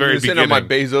it at the very beginning. I'm on my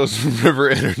Bezos River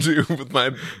energy with my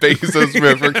Bezos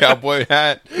River cowboy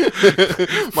hat.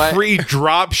 Free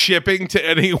drop shipping to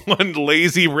anyone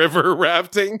lazy river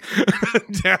rafting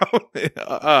down.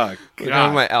 Oh,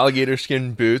 God. My alligator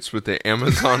skin boots with the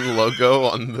Amazon logo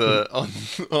on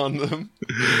them.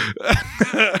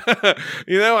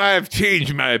 You know, I have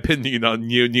changed my opinion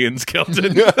on unions,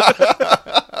 Kelton. We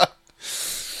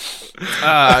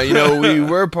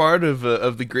were part of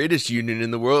the greatest union in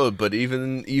the world, but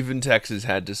even Texas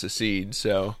had to secede.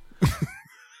 So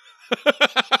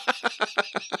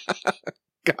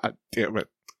God damn it.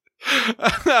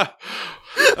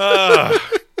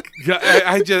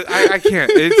 I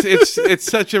can't. It's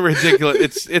such a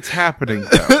ridiculous. It's happening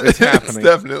though. It's happening. It's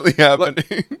definitely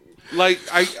happening. Like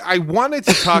I wanted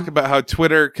to talk about how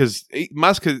Twitter, because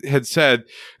Musk had said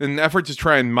in an effort to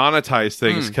try and monetize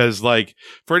things, because like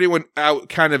for anyone out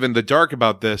kind of in the dark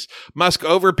about this, Musk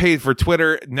overpaid for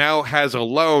Twitter, now has a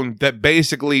loan that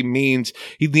basically means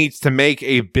he needs to make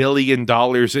 $1 billion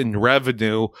in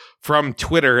revenue from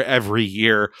Twitter every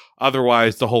year.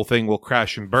 Otherwise, the whole thing will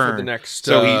crash and burn for the next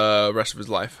rest of his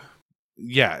life.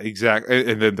 Yeah,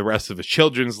 exactly. And then the rest of his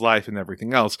children's life and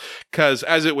everything else. Because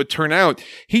as it would turn out,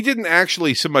 he didn't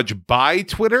actually so much buy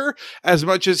Twitter as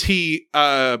much as he,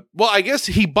 I guess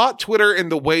he bought Twitter in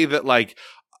the way that like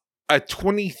a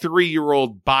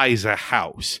 23-year-old buys a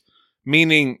house.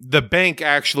 Meaning the bank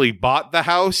actually bought the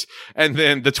house and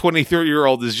then the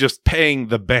 23-year-old is just paying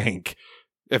the bank,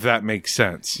 if that makes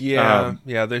sense. Yeah,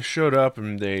 they showed up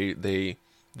and they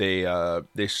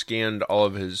scanned all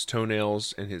of his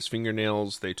toenails and his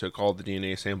fingernails. They took all the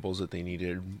DNA samples that they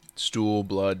needed: stool,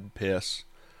 blood, piss.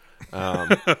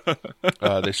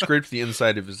 They scraped the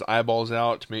inside of his eyeballs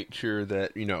out to make sure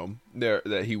that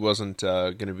that he wasn't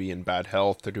going to be in bad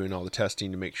health. They're doing all the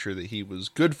testing to make sure that he was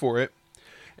good for it.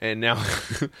 And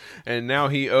now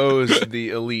he owes the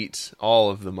elite all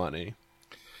of the money.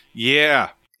 Yeah,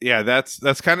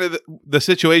 that's kind of the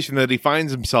situation that he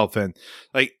finds himself in.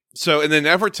 Like. So in an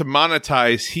effort to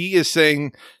monetize, he is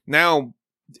saying now,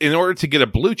 in order to get a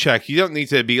blue check, you don't need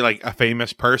to be like a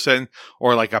famous person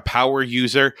or like a power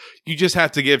user. You just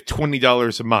have to give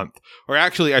 $20 a month. Or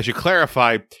actually, I should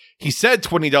clarify, he said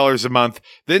 $20 a month.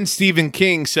 Then Stephen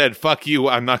King said, fuck you,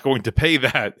 I'm not going to pay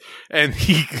that. And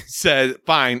he said,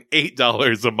 fine,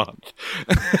 $8 a month.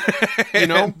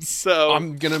 So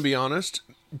I'm going to be honest.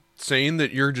 Saying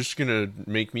that you're just going to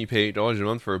make me pay $8 a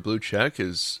month for a blue check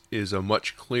is a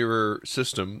much clearer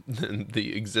system than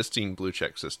the existing blue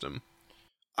check system.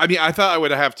 I mean, I thought I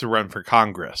would have to run for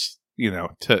Congress,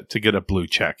 to get a blue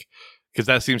check. Because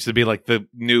that seems to be like the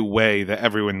new way that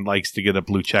everyone likes to get a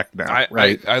blue check now,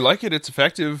 right? I like it. It's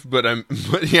effective, but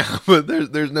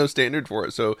there's no standard for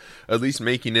it. So at least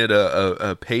making it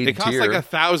a paid tier. It costs like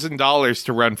 $1,000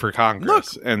 to run for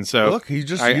Congress. You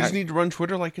just need to run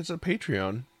Twitter like it's a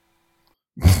Patreon.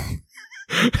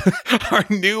 Our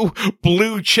new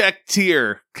blue check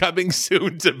tier coming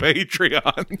soon to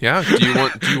Patreon. Yeah.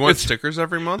 Do you want stickers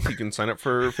every month? You can sign up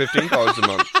for $15 a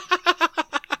month.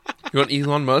 You want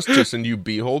Elon Musk to send you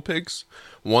beehole pics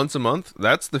once a month?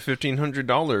 That's the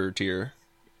 $1,500 tier.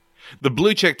 The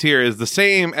blue check tier is the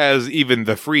same as even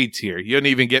the free tier. You don't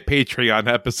even get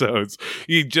Patreon episodes.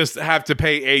 You just have to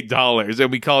pay $8, and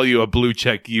we call you a blue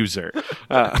check user.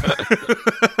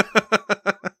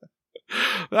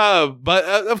 But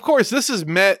of course, this has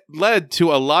led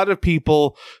to a lot of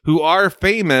people who are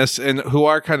famous and who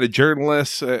are kind of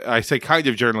journalists. I say kind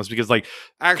of journalists because like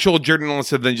actual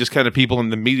journalists and then just kind of people in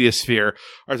the media sphere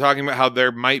are talking about how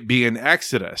there might be an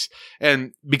exodus.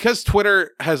 And because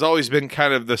Twitter has always been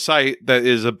kind of the site that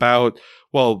is about,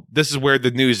 well, this is where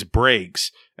the news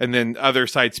breaks and then other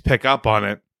sites pick up on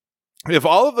it. If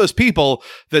all of those people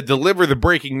that deliver the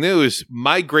breaking news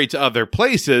migrate to other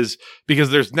places because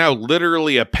there's now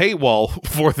literally a paywall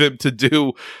for them to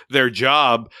do their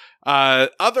job,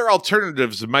 other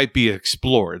alternatives might be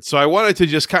explored. So I wanted to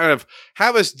just kind of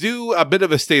have us do a bit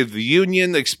of a State of the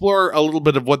Union, explore a little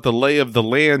bit of what the lay of the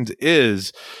land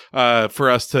is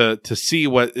for us to see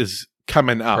what is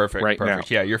coming up right now.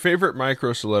 Yeah, your favorite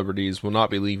micro celebrities will not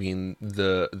be leaving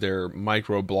their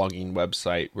micro blogging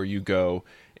website where you go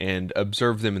and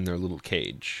observe them in their little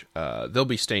cage. They'll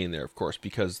be staying there, of course,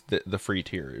 because the free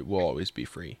tier will always be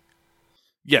free.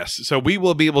 Yes, so we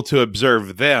will be able to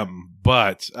observe them,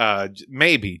 but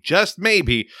maybe, just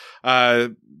maybe,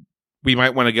 we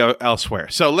might want to go elsewhere.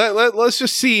 So let's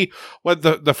just see what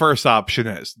the first option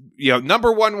is.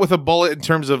 Number one with a bullet in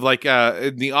terms of like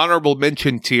the honorable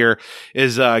mention tier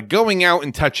is going out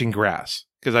and touching grass,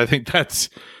 because I think that's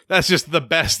just the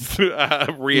best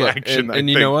reaction. Look, and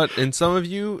you know what? And some of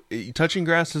you, touching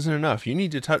grass isn't enough. You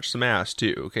need to touch some ass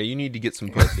too. Okay, you need to get some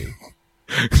pussy.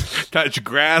 Touch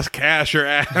grass, cash your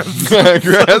ass.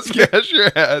 Grass, cash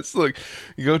your ass. Look,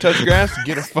 you go touch grass,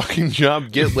 get a fucking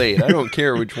job, get laid. I don't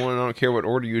care which one. I don't care what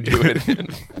order you do it in.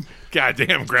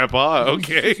 Goddamn, Grandpa.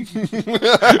 Okay.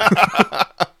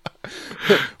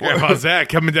 Grandpa Zach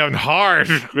coming down hard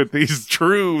with these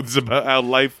truths about how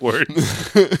life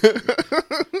works.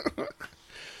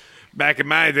 Back in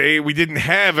my day, we didn't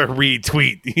have a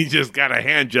retweet. You just got a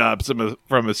hand job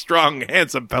from a strong,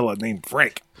 handsome fella named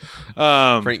Frank.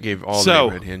 Frank gave all the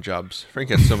neighborhood hand jobs. Frank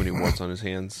had so many warts on his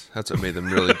hands. That's what made them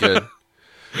really good.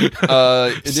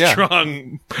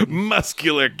 Strong,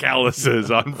 muscular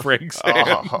calluses on Frank's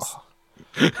hands.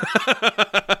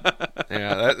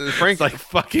 Frank's like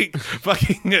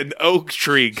fucking an oak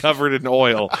tree covered in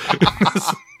oil.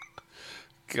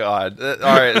 God. All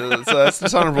right. So that's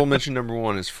dishonorable mention number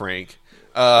 1 is Frank.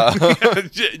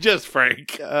 Just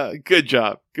Frank. Good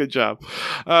job.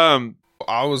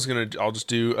 I'll just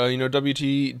do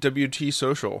WT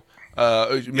social.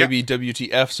 Maybe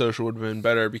WTF social would have been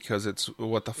better because it's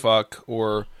what the fuck,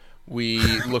 or we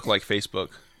look like Facebook.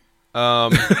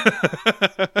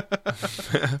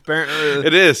 Apparently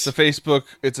it is.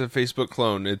 It's a Facebook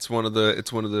clone. It's one of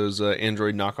those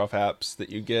Android knockoff apps that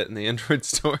you get in the Android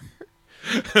store.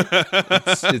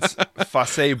 It's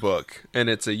Facebook, and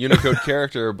it's a Unicode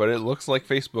character, but it looks like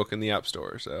Facebook in the App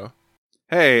Store. So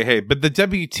hey, but the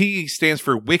WT stands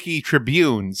for Wiki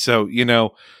Tribune, so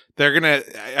they're gonna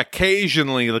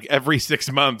occasionally, like every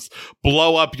 6 months,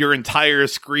 blow up your entire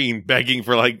screen begging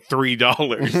for like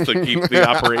 $3 to keep the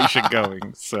operation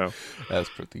going. So that's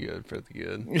pretty good.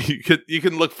 You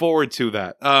can look forward to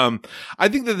that. I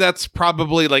think that's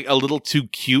probably like a little too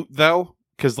cute though,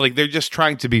 because like they're just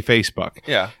trying to be Facebook.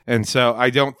 Yeah, and so I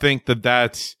don't think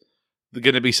that's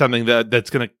going to be something that's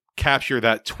going to capture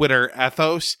that Twitter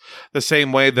ethos the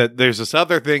same way that there's this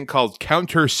other thing called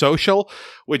Counter Social,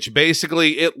 which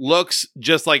basically it looks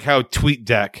just like how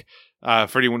TweetDeck,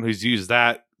 for anyone who's used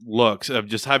that, looks, of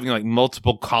just having like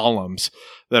multiple columns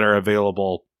that are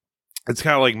available. It's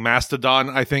kind of like Mastodon,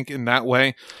 I think, in that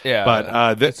way. Yeah,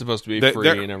 but it's supposed to be free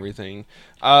and everything.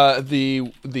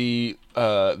 The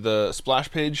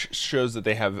splash page shows that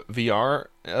they have VR.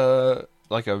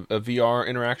 Like a VR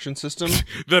interaction system.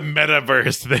 The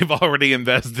metaverse. They've already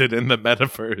invested in the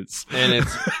metaverse. And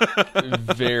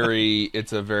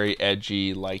it's a very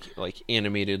edgy, like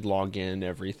animated login,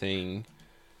 everything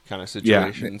kind of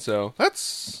situation. Yeah. So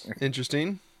that's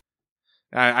interesting.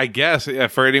 I guess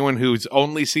for anyone who's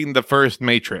only seen the first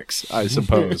Matrix, I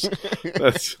suppose.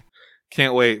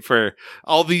 Can't wait for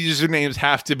all the usernames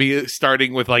have to be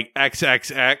starting with like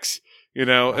XXX.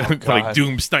 Like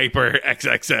Doom Sniper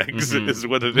XXX is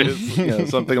what it is.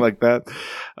 Something like that.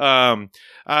 I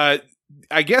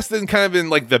guess then kind of in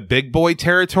like the big boy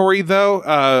territory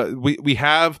though, we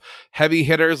have heavy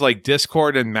hitters like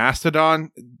Discord and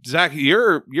Mastodon. Zach,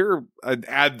 you're an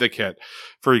advocate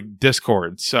for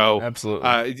Discord. So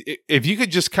absolutely. If you could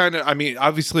just kind of, I mean,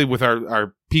 obviously with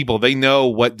our people, they know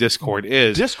what Discord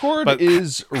is. Discord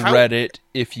is Reddit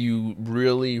if you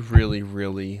really, really,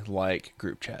 really like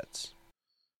group chats.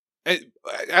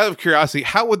 Out of curiosity,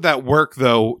 how would that work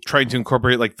though, trying to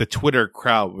incorporate like the Twitter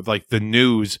crowd with like the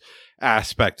news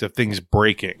aspect of things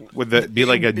breaking? Would that be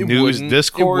like a news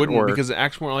Discord? It wouldn't, because it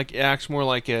acts more like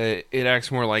a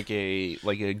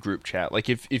group chat. Like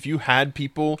if you had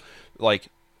people like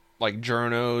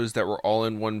journos that were all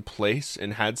in one place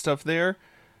and had stuff there,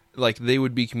 like they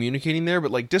would be communicating there. But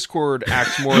like Discord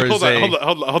acts more as hold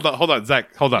on,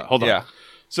 Zach, hold on. Yeah.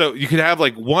 So you could have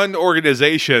like one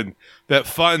organization that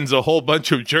funds a whole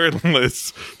bunch of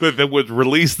journalists that would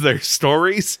release their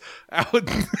stories out.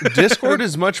 Discord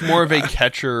is much more of a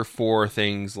catcher for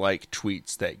things like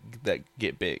tweets that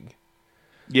get big.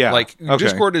 Yeah. Like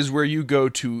Discord is where you go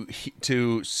to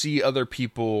see other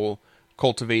people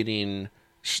cultivating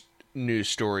news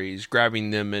stories,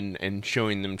 grabbing them and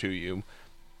showing them to you.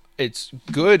 It's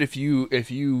good if you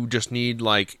just need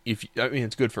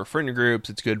it's good for friend groups,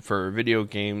 it's good for video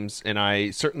games, and I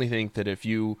certainly think that if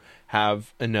you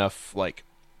have enough like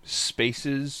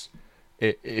spaces,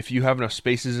 if you have enough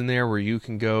spaces in there where you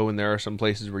can go, and there are some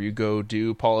places where you go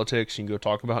do politics and go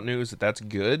talk about news, that's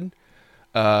good.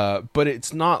 But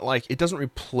it's not like, it doesn't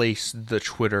replace the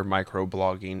Twitter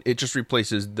microblogging. It just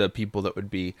replaces the people that would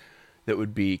be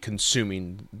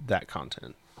consuming that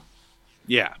content.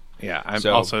 Yeah. Yeah,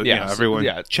 everyone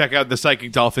check out the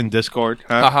Psychic Dolphin Discord.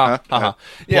 Plug.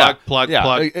 Yeah,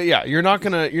 you're not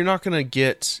gonna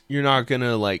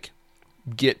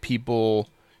people.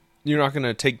 You're not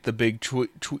gonna take the big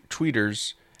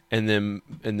tweeters and then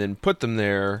put them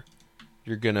there.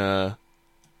 You're gonna,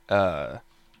 those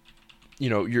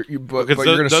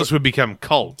would become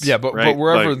cults. Yeah, but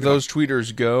wherever those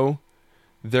tweeters go,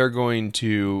 they're going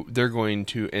to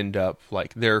end up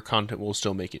like their content will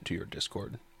still make it to your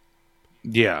Discord.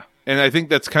 Yeah. And I think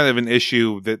that's kind of an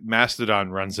issue that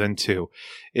Mastodon runs into,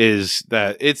 is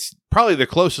that it's probably the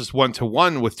closest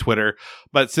one-to-one with Twitter,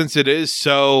 but since it is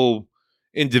so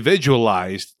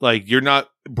individualized. Like, you're not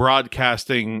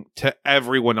broadcasting to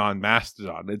everyone on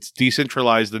Mastodon. It's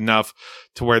decentralized enough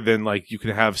to where then, like, you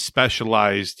can have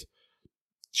specialized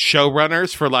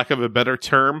showrunners, for lack of a better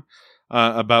term,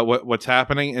 about what's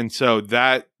happening. And so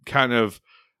that kind of,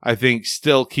 I think,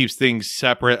 still keeps things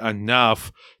separate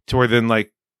enough to where then,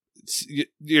 like,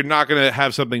 you're not going to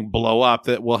have something blow up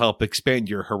that will help expand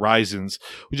your horizons,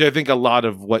 which I think a lot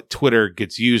of what Twitter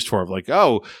gets used for, like,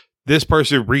 oh, this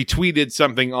person retweeted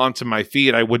something onto my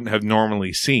feed I wouldn't have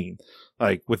normally seen.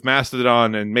 Like with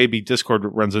Mastodon, and maybe Discord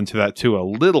runs into that too a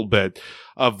little bit,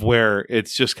 of where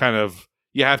it's just kind of,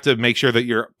 you have to make sure that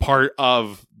you're part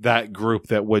of that group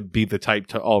that would be the type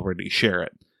to already share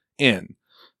it in.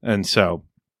 And so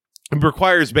it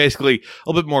requires basically a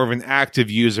little bit more of an active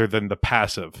user than the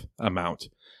passive amount.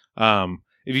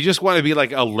 If you just want to be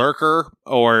like a lurker,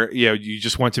 or you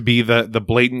just want to be the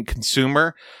blatant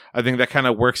consumer, I think that kind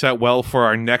of works out well for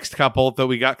our next couple that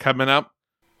we got coming up.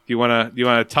 Do you want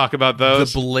to talk about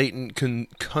those? The blatant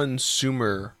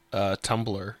consumer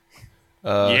Tumblr.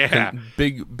 Yeah,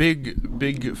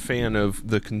 big fan of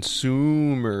the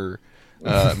consumer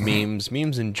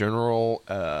memes in general,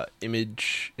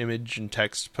 image and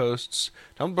text posts.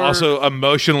 Tumblr. Also,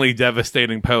 emotionally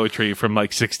devastating poetry from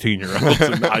like 16-year-olds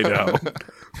in Idaho.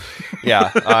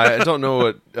 Yeah, I don't know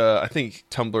what. I think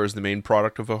Tumblr is the main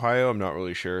product of Ohio. I'm not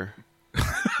really sure.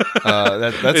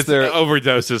 That's it's their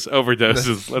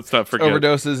overdoses. Let's not forget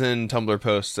overdoses and Tumblr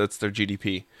posts. That's their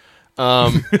GDP.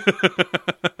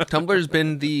 Tumblr's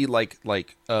been the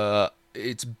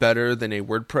it's better than a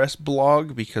WordPress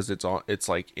blog because it's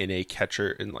like in a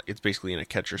catcher, and like it's basically in a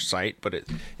catcher site, but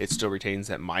it still retains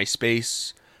that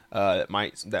MySpace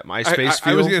MySpace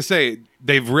feel. I was gonna say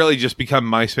they've really just become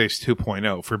MySpace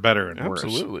 2.0 for better and worse.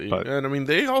 Absolutely, But and I mean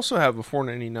they also have a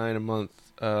 $4.99 a month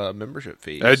membership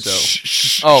fee.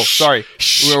 Sorry,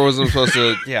 we wasn't supposed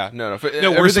to. Yeah, no.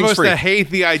 We're supposed to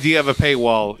hate the idea of a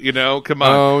paywall. Come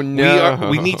on. Oh no,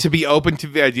 we need to be open to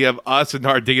the idea of us and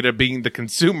our data being the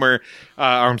consumer.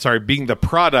 Being the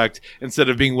product instead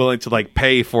of being willing to like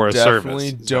pay for a service.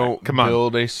 Definitely don't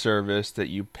build a service that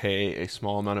you pay a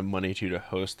small amount of money to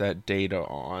host that data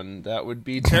on. That would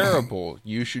be terrible.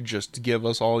 You should just give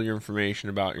us all your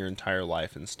information about your entire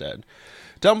life instead.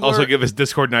 Tumblr, also give us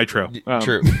Discord Nitro.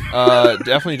 True.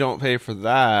 Definitely don't pay for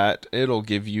that. It'll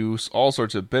give you all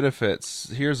sorts of benefits.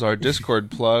 Here's our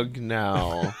Discord plug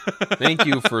now. Thank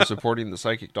you for supporting the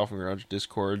Psychic Dolphin Garage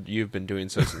Discord. You've been doing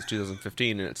so since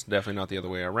 2015, and it's definitely not the other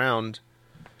way around.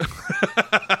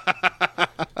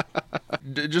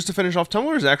 Just to finish off,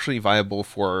 Tumblr is actually viable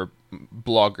for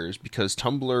bloggers because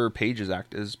Tumblr pages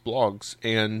act as blogs,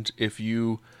 and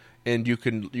you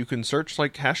can search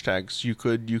like hashtags. You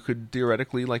could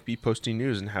theoretically like be posting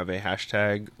news and have a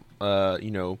hashtag,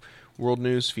 world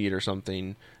news feed or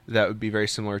something that would be very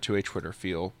similar to a Twitter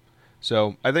feel.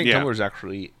 So I think Tumblr is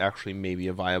actually maybe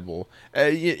a viable,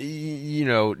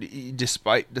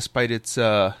 despite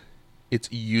its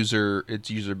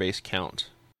user base count.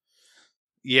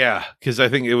 Yeah, because I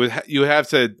think you have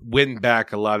to win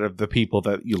back a lot of the people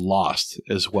that you lost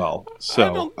as well.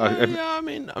 So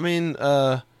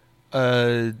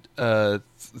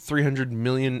 300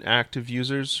 million active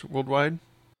users worldwide.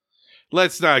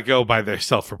 Let's not go by their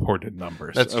self-reported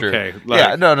numbers. That's true. Okay,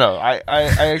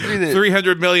 I agree that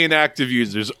 300 million active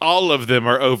users, all of them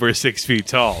are over 6 feet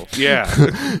tall. Yeah.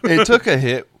 It took a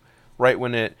hit right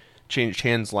when it changed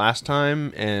hands last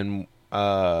time, and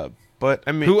but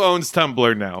I mean, who owns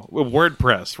Tumblr now?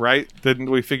 WordPress, right? Didn't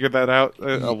we figure that out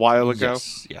a while ago?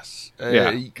 Yes.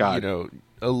 God.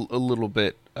 A little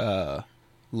bit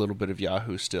of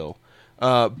Yahoo still,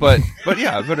 but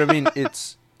I mean,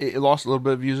 it lost a little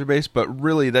bit of user base, but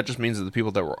really that just means that the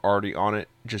people that were already on it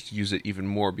just use it even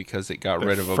more because it got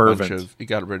rid of a bunch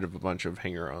of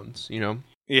hanger-ons.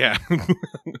 Yeah.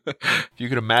 If you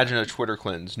could imagine a Twitter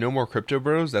cleanse, no more crypto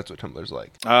bros. That's what Tumblr's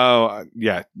like. Oh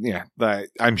yeah.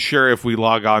 I'm sure if we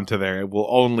log on to there, it will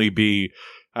only be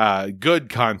good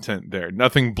content there.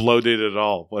 Nothing bloated at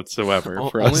all whatsoever.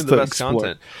 For only us the to best explore.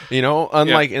 content.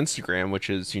 Unlike Instagram, which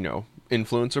is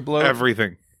influencer bloat.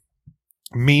 Everything.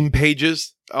 Meme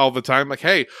pages all the time. Like,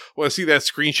 hey, want to see that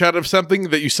screenshot of something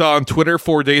that you saw on Twitter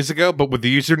 4 days ago, but with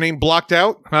the username blocked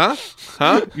out? Huh?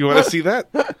 You want to see that?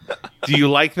 Do you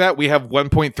like that? We have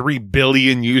 1.3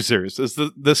 billion users. Is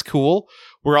this cool?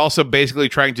 We're also basically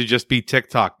trying to just be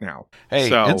TikTok now. Hey,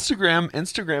 so.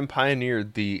 Instagram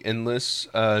pioneered the endless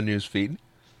news feed.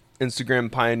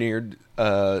 Instagram pioneered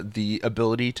the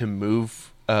ability to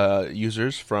move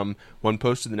users from one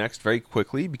post to the next very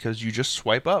quickly because you just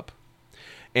swipe up.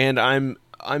 And I'm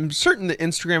I'm certain that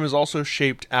Instagram has also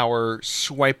shaped our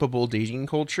swipeable dating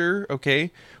culture.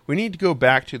 Okay, we need to go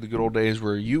back to the good old days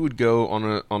where you would go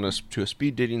to a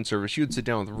speed dating service. You would sit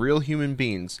down with real human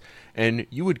beings, and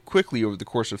you would quickly, over the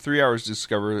course of 3 hours,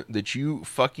 discover that you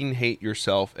fucking hate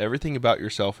yourself, everything about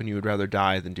yourself, and you would rather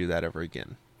die than do that ever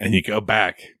again. And you go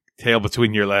back, tail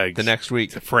between your legs, The next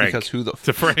week, to Frank. because who the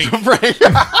to Frank. to Frank.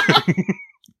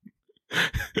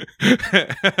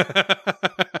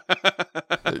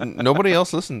 Nobody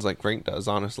else listens like Frank does,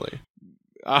 honestly.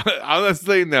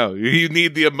 Honestly, no. You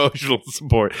need the emotional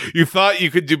support. You thought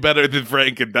you could do better than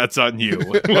Frank, and that's on you.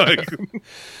 Like,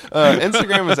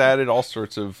 Instagram has added all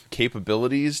sorts of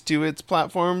capabilities to its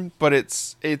platform, but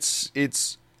it's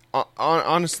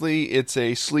honestly, it's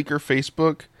a sleeker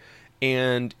Facebook,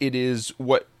 and it is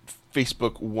what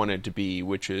Facebook wanted to be,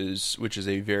 which is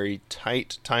a very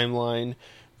tight timeline,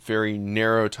 very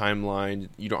narrow timeline.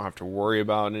 You don't have to worry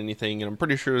about anything, and I'm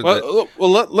pretty sure that...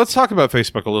 let's talk about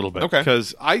Facebook a little bit. Okay.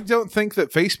 Because I don't think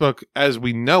that Facebook, as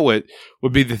we know it,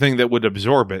 would be the thing that would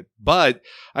absorb it. But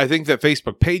I think that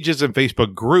Facebook pages and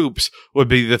Facebook groups would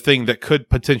be the thing that could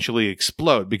potentially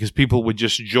explode, because people would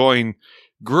just join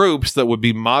groups that would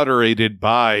be moderated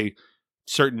by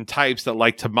certain types that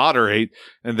like to moderate,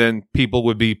 and then people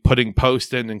would be putting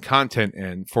posts in and content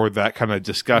in for that kind of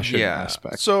discussion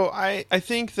aspect. So I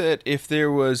think that if the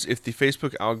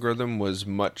Facebook algorithm was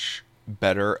much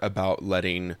better about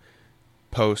letting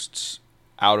posts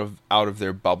out of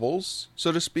their bubbles,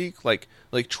 so to speak, like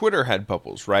Twitter had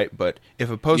bubbles, right? But if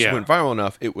a post went viral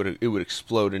enough, it would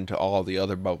explode into all the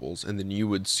other bubbles, and then you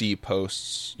would see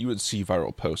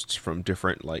viral posts from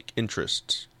different like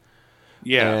interests.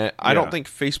 I don't think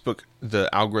Facebook, the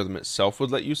algorithm itself,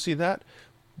 would let you see that,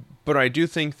 but I do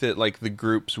think that like the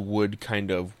groups would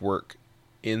kind of work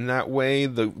in that way.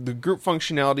 The group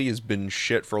functionality has been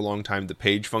shit for a long time. The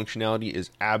page functionality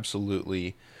is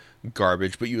absolutely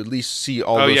garbage, but you at least see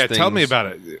all those things. Tell me about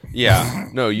it. Yeah.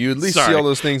 No, you at least see all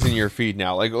those things in your feed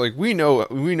now. Like we know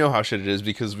how shit it is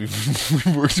because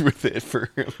we've worked with it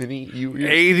for many years.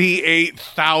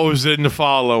 88,000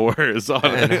 followers on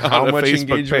how a much Facebook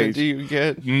engagement page. do you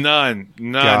get? None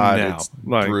God, now. it's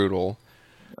brutal.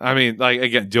 I mean, like,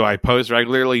 again, do I post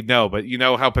regularly? No, but you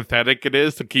know how pathetic it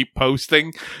is to keep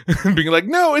posting and being like,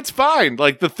 no, it's fine.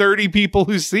 Like the 30 people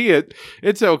who see it,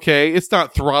 it's okay. It's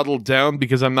not throttled down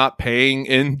because I'm not paying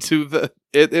into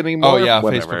it anymore. Oh yeah,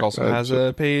 Whatever. Facebook also has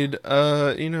a paid.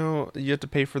 You have to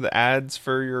pay for the ads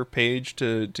for your page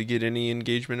to get any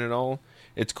engagement at all.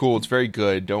 It's cool. It's very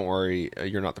good. Don't worry,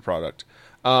 you're not the product.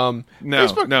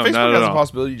 Facebook has a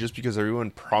possibility just because everyone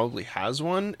probably has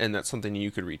one, and that's something you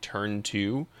could return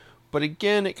to. But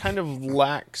again, it kind of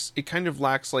lacks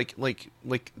like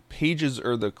pages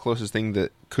are the closest thing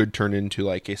that could turn into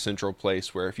like a central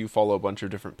place where if you follow a bunch of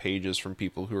different pages from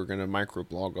people who are going to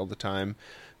microblog all the time,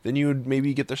 then you would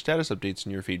maybe get their status updates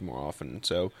in your feed more often.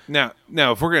 So now,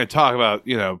 if we're going to talk about,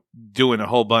 doing a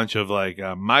whole bunch of like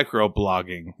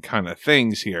microblogging kind of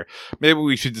things here, maybe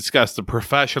we should discuss the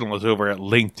professionals over at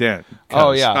LinkedIn.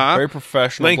 Oh yeah, very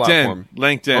professional platform.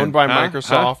 LinkedIn, owned by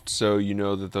Microsoft, so you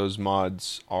know that those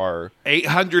mods are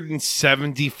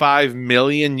 875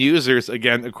 million users,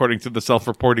 again, according to the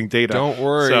self-reporting data. Don't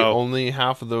worry, only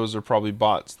half of those are probably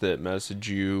bots that message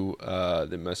you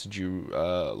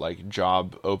like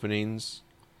job openings.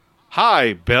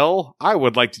 Hi, Bill. I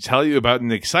would like to tell you about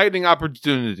an exciting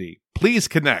opportunity. Please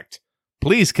connect.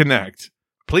 Please connect.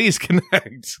 Please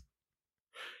connect.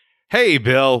 Hey,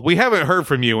 Bill, we haven't heard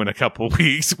from you in a couple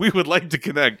weeks. We would like to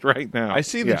connect right now. I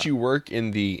see that you work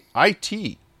in the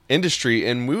IT industry,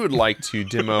 and we would like to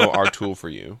demo our tool for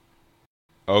you.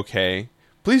 Okay.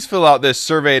 Please fill out this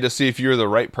survey to see if you're the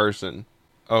right person.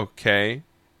 Okay.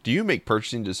 Do you make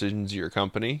purchasing decisions at your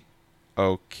company?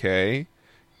 Okay.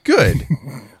 Good.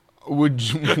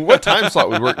 What time slot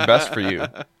would work best for you?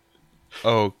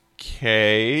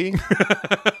 Okay.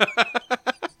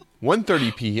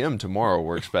 1:30 p.m. tomorrow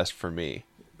works best for me.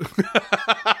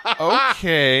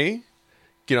 Okay.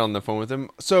 Get on the phone with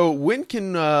him. So when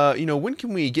can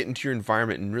we get into your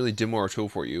environment and really demo our tool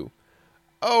for you?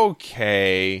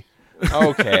 Okay.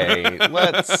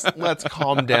 Let's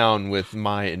calm down with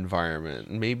my environment.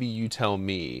 Maybe you tell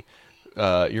me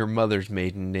your mother's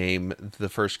maiden name, the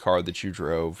first car that you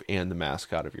drove, and the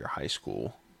mascot of your high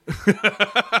school.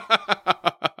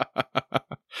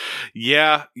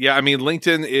 Yeah. I mean,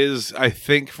 LinkedIn is, I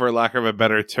think, for lack of a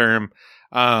better term,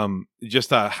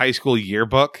 just a high school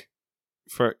yearbook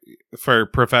for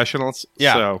professionals.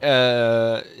 Yeah.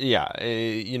 So.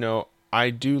 I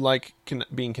do like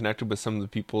being connected with some of the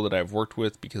people that I've worked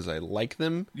with because I like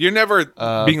them. You're never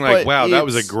being like, wow, that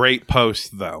was a great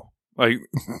post, though. Like,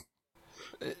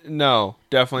 No,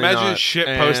 definitely Imagine not. shit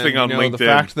And, posting on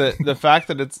LinkedIn.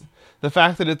 The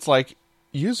fact that it's like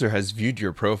user has viewed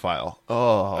your profile.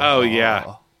 Oh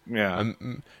yeah.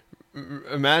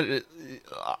 Imagine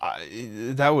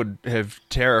that would have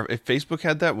terror if Facebook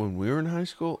had that when we were in high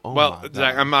school. Oh Well, my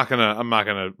Zach, God. I'm not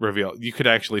gonna reveal. You could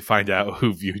actually find out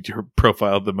who viewed your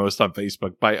profile the most on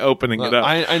Facebook by opening it up.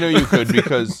 I know you could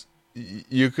because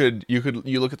you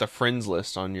look at the friends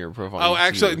list on your profile. Oh, You see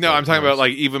actually, what no. I'm talking about most-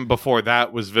 like even before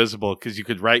that was visible because you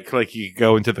could right click, you could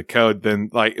go into the code. Then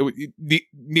like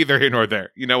neither here nor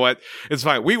there. You know what? It's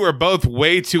fine. We were both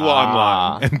way too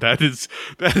online, and that is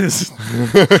the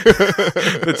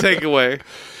takeaway.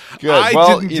 Good. I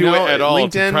Well, didn't you do know, it at all to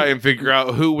LinkedIn- try and figure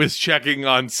out who was checking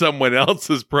on someone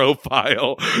else's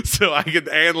profile so I could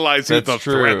analyze who the That's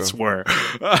true. threats were.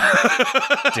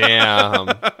 Damn.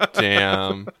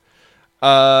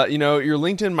 Your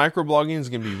LinkedIn microblogging is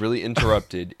going to be really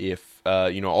interrupted if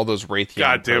all those Raytheon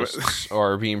God damn it. posts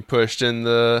are being pushed in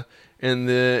the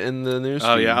news.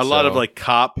 Oh yeah, a lot of so- like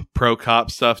pro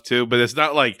cop stuff too, but it's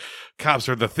not like cops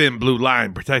are the thin blue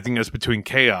line protecting us between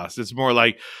chaos. It's more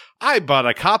like I bought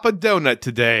a cop a donut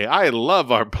today. I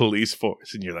love our police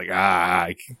force, and you're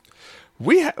like,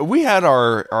 we had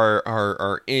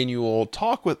our annual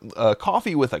talk with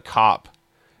coffee with a cop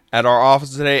at our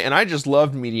office today, and I just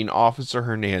loved meeting Officer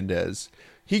Hernandez.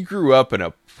 He grew up in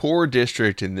a poor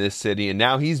district in this city, and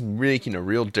now he's making a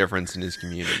real difference in his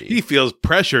community. he feels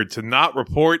pressured to not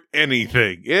report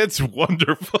anything. It's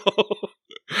wonderful.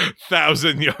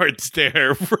 1,000-yard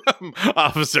stare from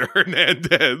Officer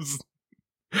Hernandez.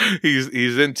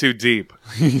 He's in too deep.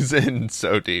 He's in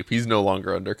so deep. He's no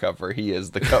longer undercover. He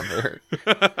is the cover.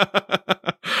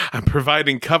 I'm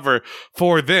providing cover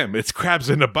for them. It's crabs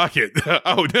in a bucket.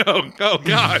 Oh no! Oh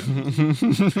god!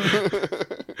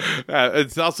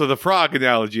 It's also the frog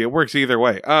analogy. It works either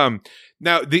way. Now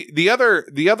the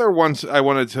other ones I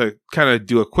wanted to kind of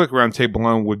do a quick roundtable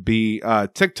on would be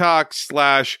TikTok /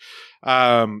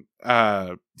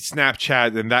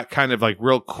 Snapchat and that kind of like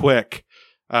real quick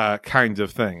kind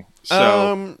of thing.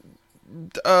 So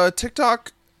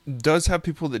TikTok does have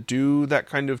people that do that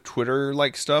kind of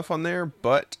Twitter-like stuff on there,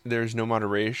 but there's no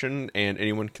moderation, and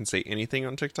anyone can say anything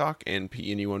on TikTok, and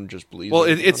anyone just believes. well,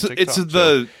 anything it's on TikTok. it's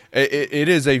the it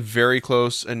is a very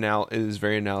close it is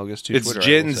very analogous to it's Twitter. I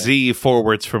Gen will say. Z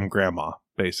forwards from grandma,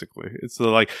 basically. It's the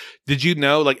like, did you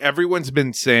know? Like everyone's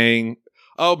been saying,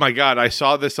 "Oh my god, I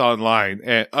saw this online,"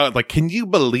 and like, can you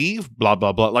believe? Blah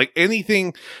blah blah. Like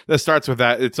anything that starts with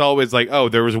that, it's always like, "Oh,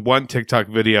 there was one TikTok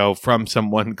video from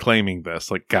someone claiming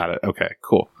this." Like, got it. Okay,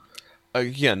 cool.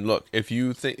 Again, look, if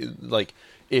you think like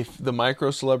if the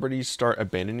micro celebrities start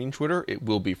abandoning Twitter, it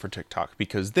will be for TikTok,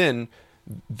 because then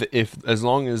as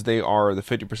long as they are the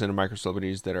 50% of micro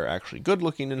celebrities that are actually good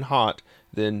looking and hot,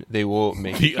 then they will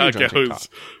make The it huge on TikTok. uggos,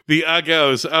 the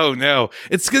uggos. Oh no,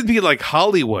 it's gonna be like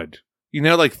Hollywood. You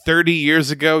know, like 30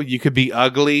 years ago, you could be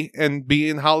ugly and be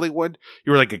in Hollywood.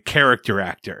 You were like a character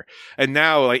actor. And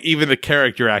now, like, even the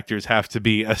character actors have to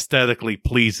be aesthetically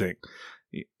pleasing.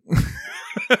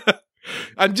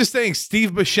 I'm just saying,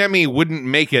 Steve Buscemi wouldn't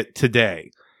make it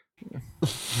today.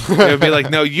 It would be like,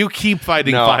 no, you keep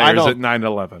fighting No, I fires don't- at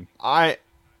 9/11.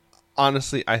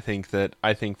 I think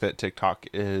that TikTok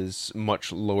is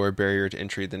much lower barrier to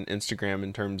entry than Instagram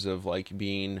in terms of like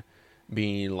being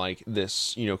like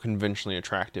this, conventionally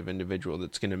attractive individual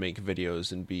that's going to make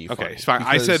videos and be Okay, funny. it's fine.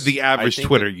 I said Because the average think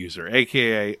Twitter user,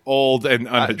 aka old and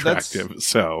unattractive.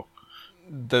 So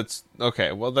that's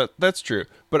okay. Well, that's true.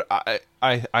 But I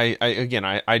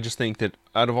just think that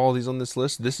out of all these on this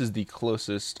list, this is the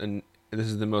closest and this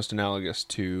is the most analogous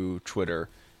to Twitter,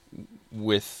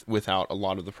 without a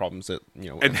lot of the problems that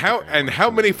And how Instagram how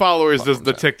or many followers does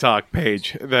the platforms have. TikTok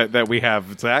page that we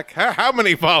have, Zach? How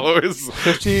many followers?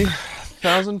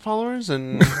 50,000 followers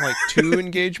and like 2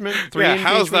 engagement, 3 Yeah,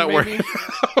 how's that engagement,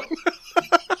 maybe?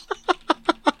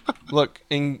 Look,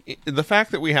 the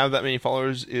fact that we have that many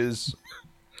followers is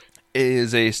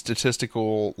a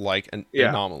statistical an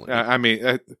anomaly. I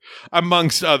mean,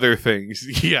 amongst other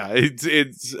things, yeah,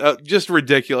 it's just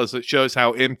ridiculous. It shows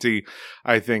how empty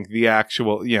I think the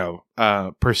actual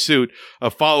pursuit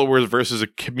of followers versus a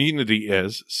community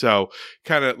is. So,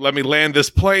 kind of let me land this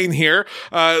plane here.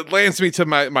 Lands me to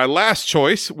my last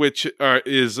choice, which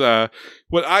is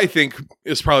what I think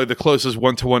is probably the closest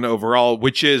one-to-one overall,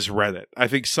 which is Reddit. I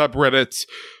think subreddits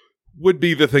would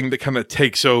be the thing that kind of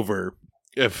takes over.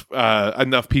 If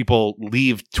enough people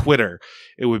leave Twitter,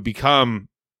 it would become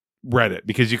Reddit,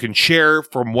 because you can share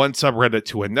from one subreddit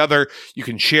to another. You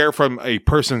can share from a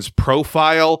person's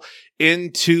profile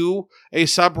into a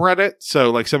subreddit.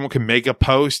 So like someone can make a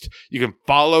post, you can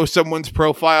follow someone's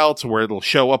profile to where it'll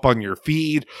show up on your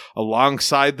feed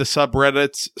alongside the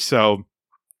subreddits. So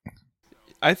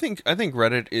I think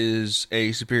Reddit is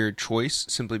a superior choice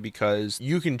simply because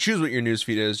you can choose what your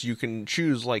newsfeed is. You can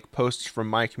choose like posts from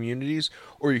my communities,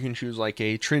 or you can choose like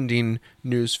a trending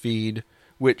newsfeed,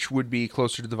 which would be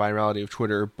closer to the virality of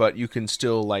Twitter, but you can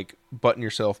still like button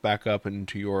yourself back up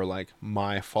into your like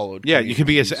my followed. Yeah, you can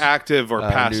be as active or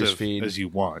passive newsfeed as you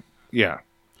want. Yeah.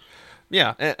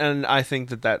 Yeah, and I think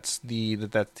that's the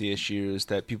issue, is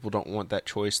that people don't want that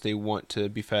choice. They want to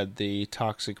be fed the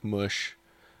toxic mush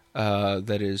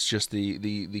that is just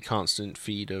the constant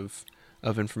feed of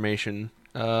information.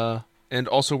 And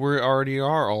also, we already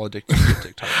are all addicted to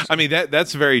TikTok. I mean,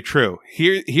 that's very true.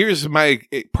 Here's my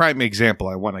prime example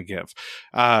I want to give.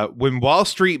 When Wall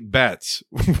Street Bets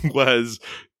was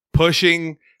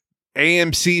pushing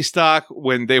AMC stock,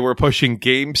 when they were pushing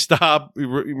GameStop,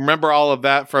 remember all of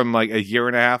that from like a year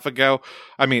and a half ago?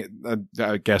 I mean,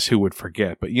 I guess who would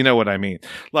forget, but you know what I mean.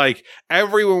 Like,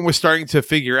 everyone was starting to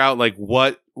figure out like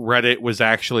what Reddit was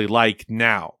actually like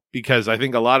now, because I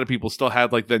think a lot of people still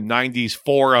had like the 90s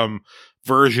forum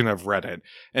version of Reddit,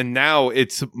 and now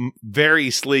it's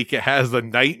very sleek. It has the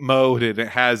night mode and it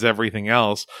has everything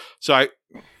else. So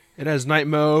it has night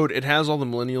mode. It has all the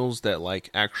millennials that like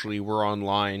actually were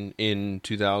online in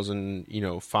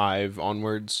 2005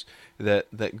 onwards,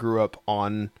 that grew up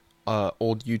on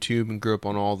old YouTube and grew up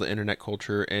on all the internet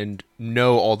culture and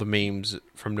know all the memes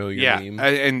from Know Your Meme.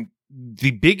 And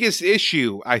the biggest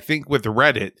issue I think with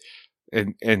Reddit,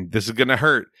 and this is gonna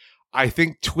hurt, I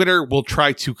think Twitter will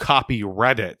try to copy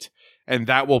Reddit, and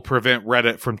that will prevent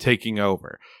Reddit from taking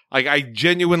over. Like, I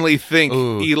genuinely think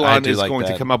Elon is going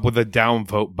to come up with a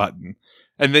downvote button.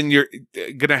 And then you're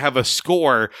going to have a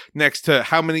score next to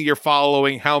how many you're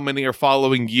following, how many are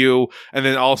following you, and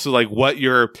then also like what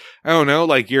your, I don't know,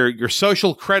 like your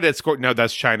social credit score. No,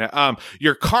 that's China.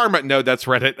 Your karma. No, that's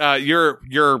Reddit.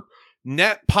 Your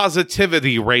net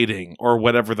positivity rating, or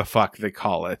whatever the fuck they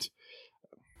call it.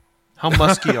 How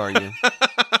musky are you?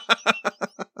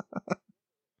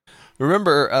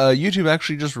 Remember, YouTube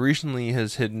actually just recently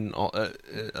has hidden all,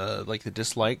 like the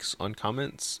dislikes on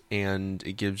comments, and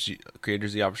it gives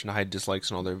creators the option to hide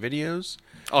dislikes on all their videos.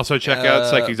 Also, check out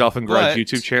Psychic Dolphin Garage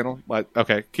YouTube channel. But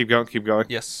okay, keep going.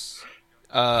 Yes.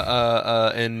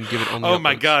 And give it only. Oh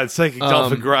my God, Psychic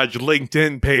Dolphin Garage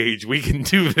LinkedIn page. We can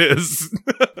do this.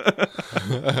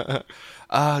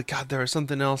 God, there was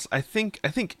something else. I think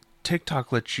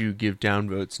TikTok lets you give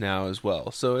downvotes now as well.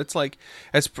 So it's like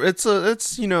the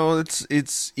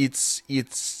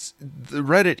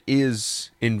Reddit is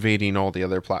invading all the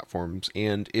other platforms,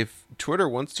 and if Twitter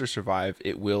wants to survive,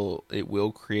 it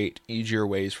will create easier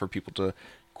ways for people to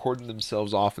cordon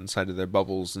themselves off inside of their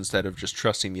bubbles instead of just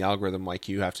trusting the algorithm like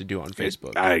you have to do on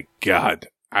Facebook.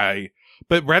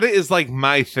 But Reddit is like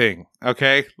my thing,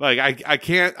 okay? Like I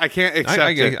can't accept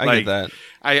it. I get that.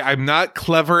 I'm not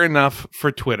clever enough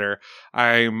for Twitter.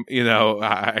 I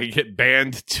get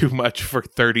banned too much for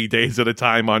 30 days at a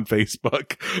time on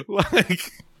Facebook.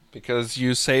 Like, because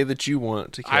you say that you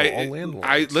want to kill all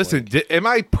landlords. Listen, am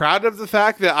I proud of the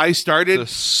fact that I started the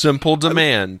simple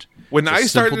demand? When I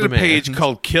started a page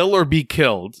called Kill or Be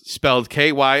Killed, spelled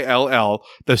KYLL,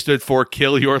 that stood for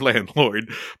Kill Your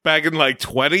Landlord, back in like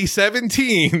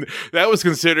 2017, that was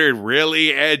considered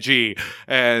really edgy.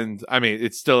 And I mean,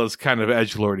 it still is kind of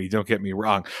edgelordy, don't get me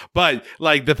wrong. But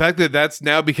like the fact that that's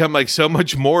now become like so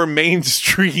much more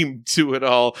mainstream to it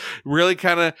all really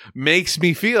kind of makes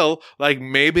me feel like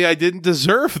maybe I didn't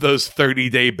deserve those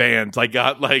 30-day bans I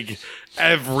got like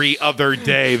every other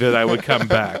day that I would come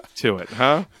back to it,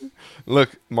 huh?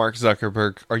 Look, Mark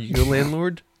Zuckerberg, are you a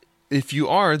landlord? If you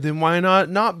are, then why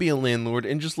not be a landlord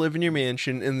and just live in your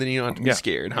mansion, and then you don't have to be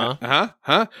scared,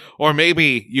 huh? Or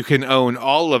maybe you can own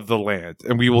all of the land,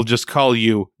 and we will just call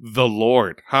you the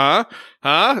Lord, huh?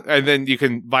 And then you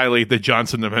can violate the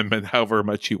Johnson Amendment however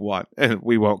much you want, and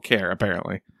we won't care,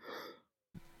 apparently.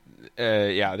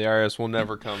 Yeah, the IRS will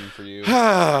never come for you.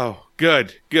 Oh,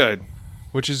 good.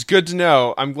 Which is good to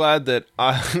know. I'm glad that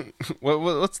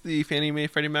what's the Fannie Mae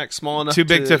Freddie Mac? Small enough too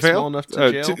big to fail? Small enough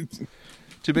to jail?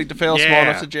 Too big to fail, yeah. small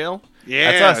enough to jail?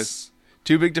 Yeah. That's us.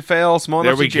 Too big to fail, small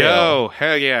enough to jail. There we go.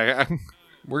 Hell yeah.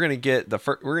 We're gonna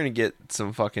get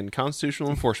some fucking constitutional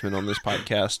enforcement on this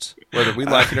podcast, whether we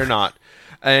like it or not.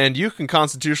 And you can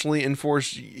constitutionally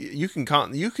enforce. Your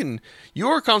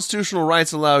constitutional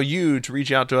rights allow you to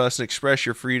reach out to us and express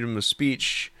your freedom of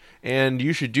speech And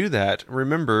you should do that.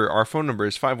 Remember, our phone number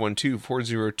is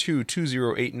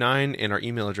 512-402-2089, and our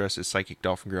email address is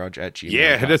psychicdolphingarage@gmail.com.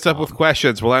 Yeah, hit us up with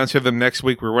questions. We'll answer them next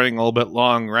week. We're running a little bit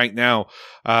long right now.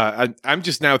 I'm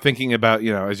just now thinking about,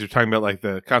 as you're talking about like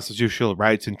the constitutional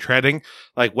rights and treading,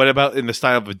 like what about in the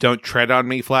style of a don't tread on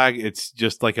me flag? It's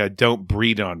just like a don't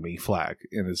breed on me flag.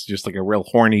 And it's just like a real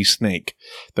horny snake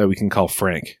that we can call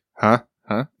Frank. Huh?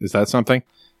 Is that something?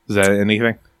 Is that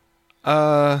anything?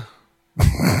 I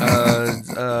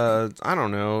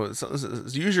don't know.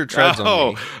 Use your treads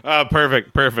on me.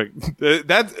 Perfect.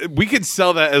 That we could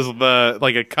sell that as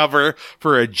a cover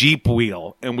for a Jeep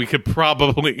wheel, and we could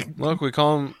probably Look, we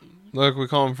call him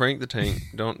Frank the Tank.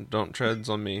 Don't treads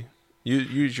on me.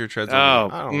 Use your treads on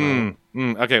me. I don't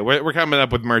know. Okay, we're coming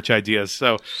up with merch ideas.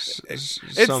 So it's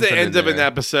the end of an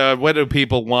episode. What do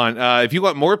people want? If you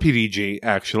want more PDG,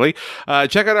 actually,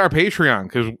 check out our Patreon,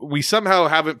 because we somehow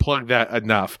haven't plugged that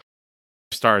enough.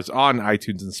 Stars on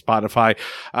iTunes and Spotify.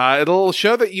 It'll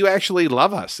show that you actually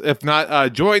love us. If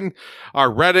not, join our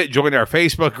Reddit, join our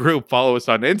Facebook group, follow us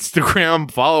on Instagram,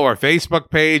 follow our Facebook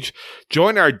page,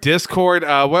 join our Discord.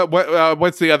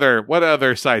 What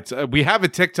other sites? We have a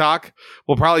TikTok.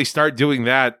 We'll probably start doing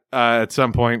that at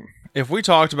some point. If we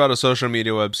talked about a social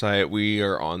media website, we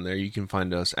are on there. You can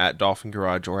find us at Dolphin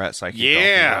Garage or at Psychic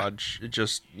Dolphin Garage.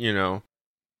 Just,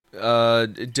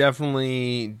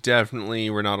 definitely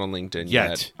we're not on LinkedIn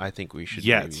yet. I think we should.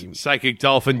 Psychic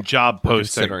Dolphin job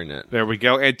posting. Considering it. There we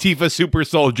go. Antifa super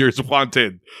soldiers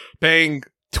wanted, paying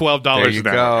 $12 there you an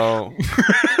hour. Go.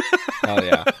 Hell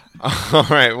yeah. All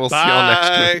right, we'll see y'all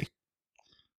next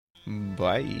week.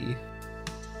 Bye.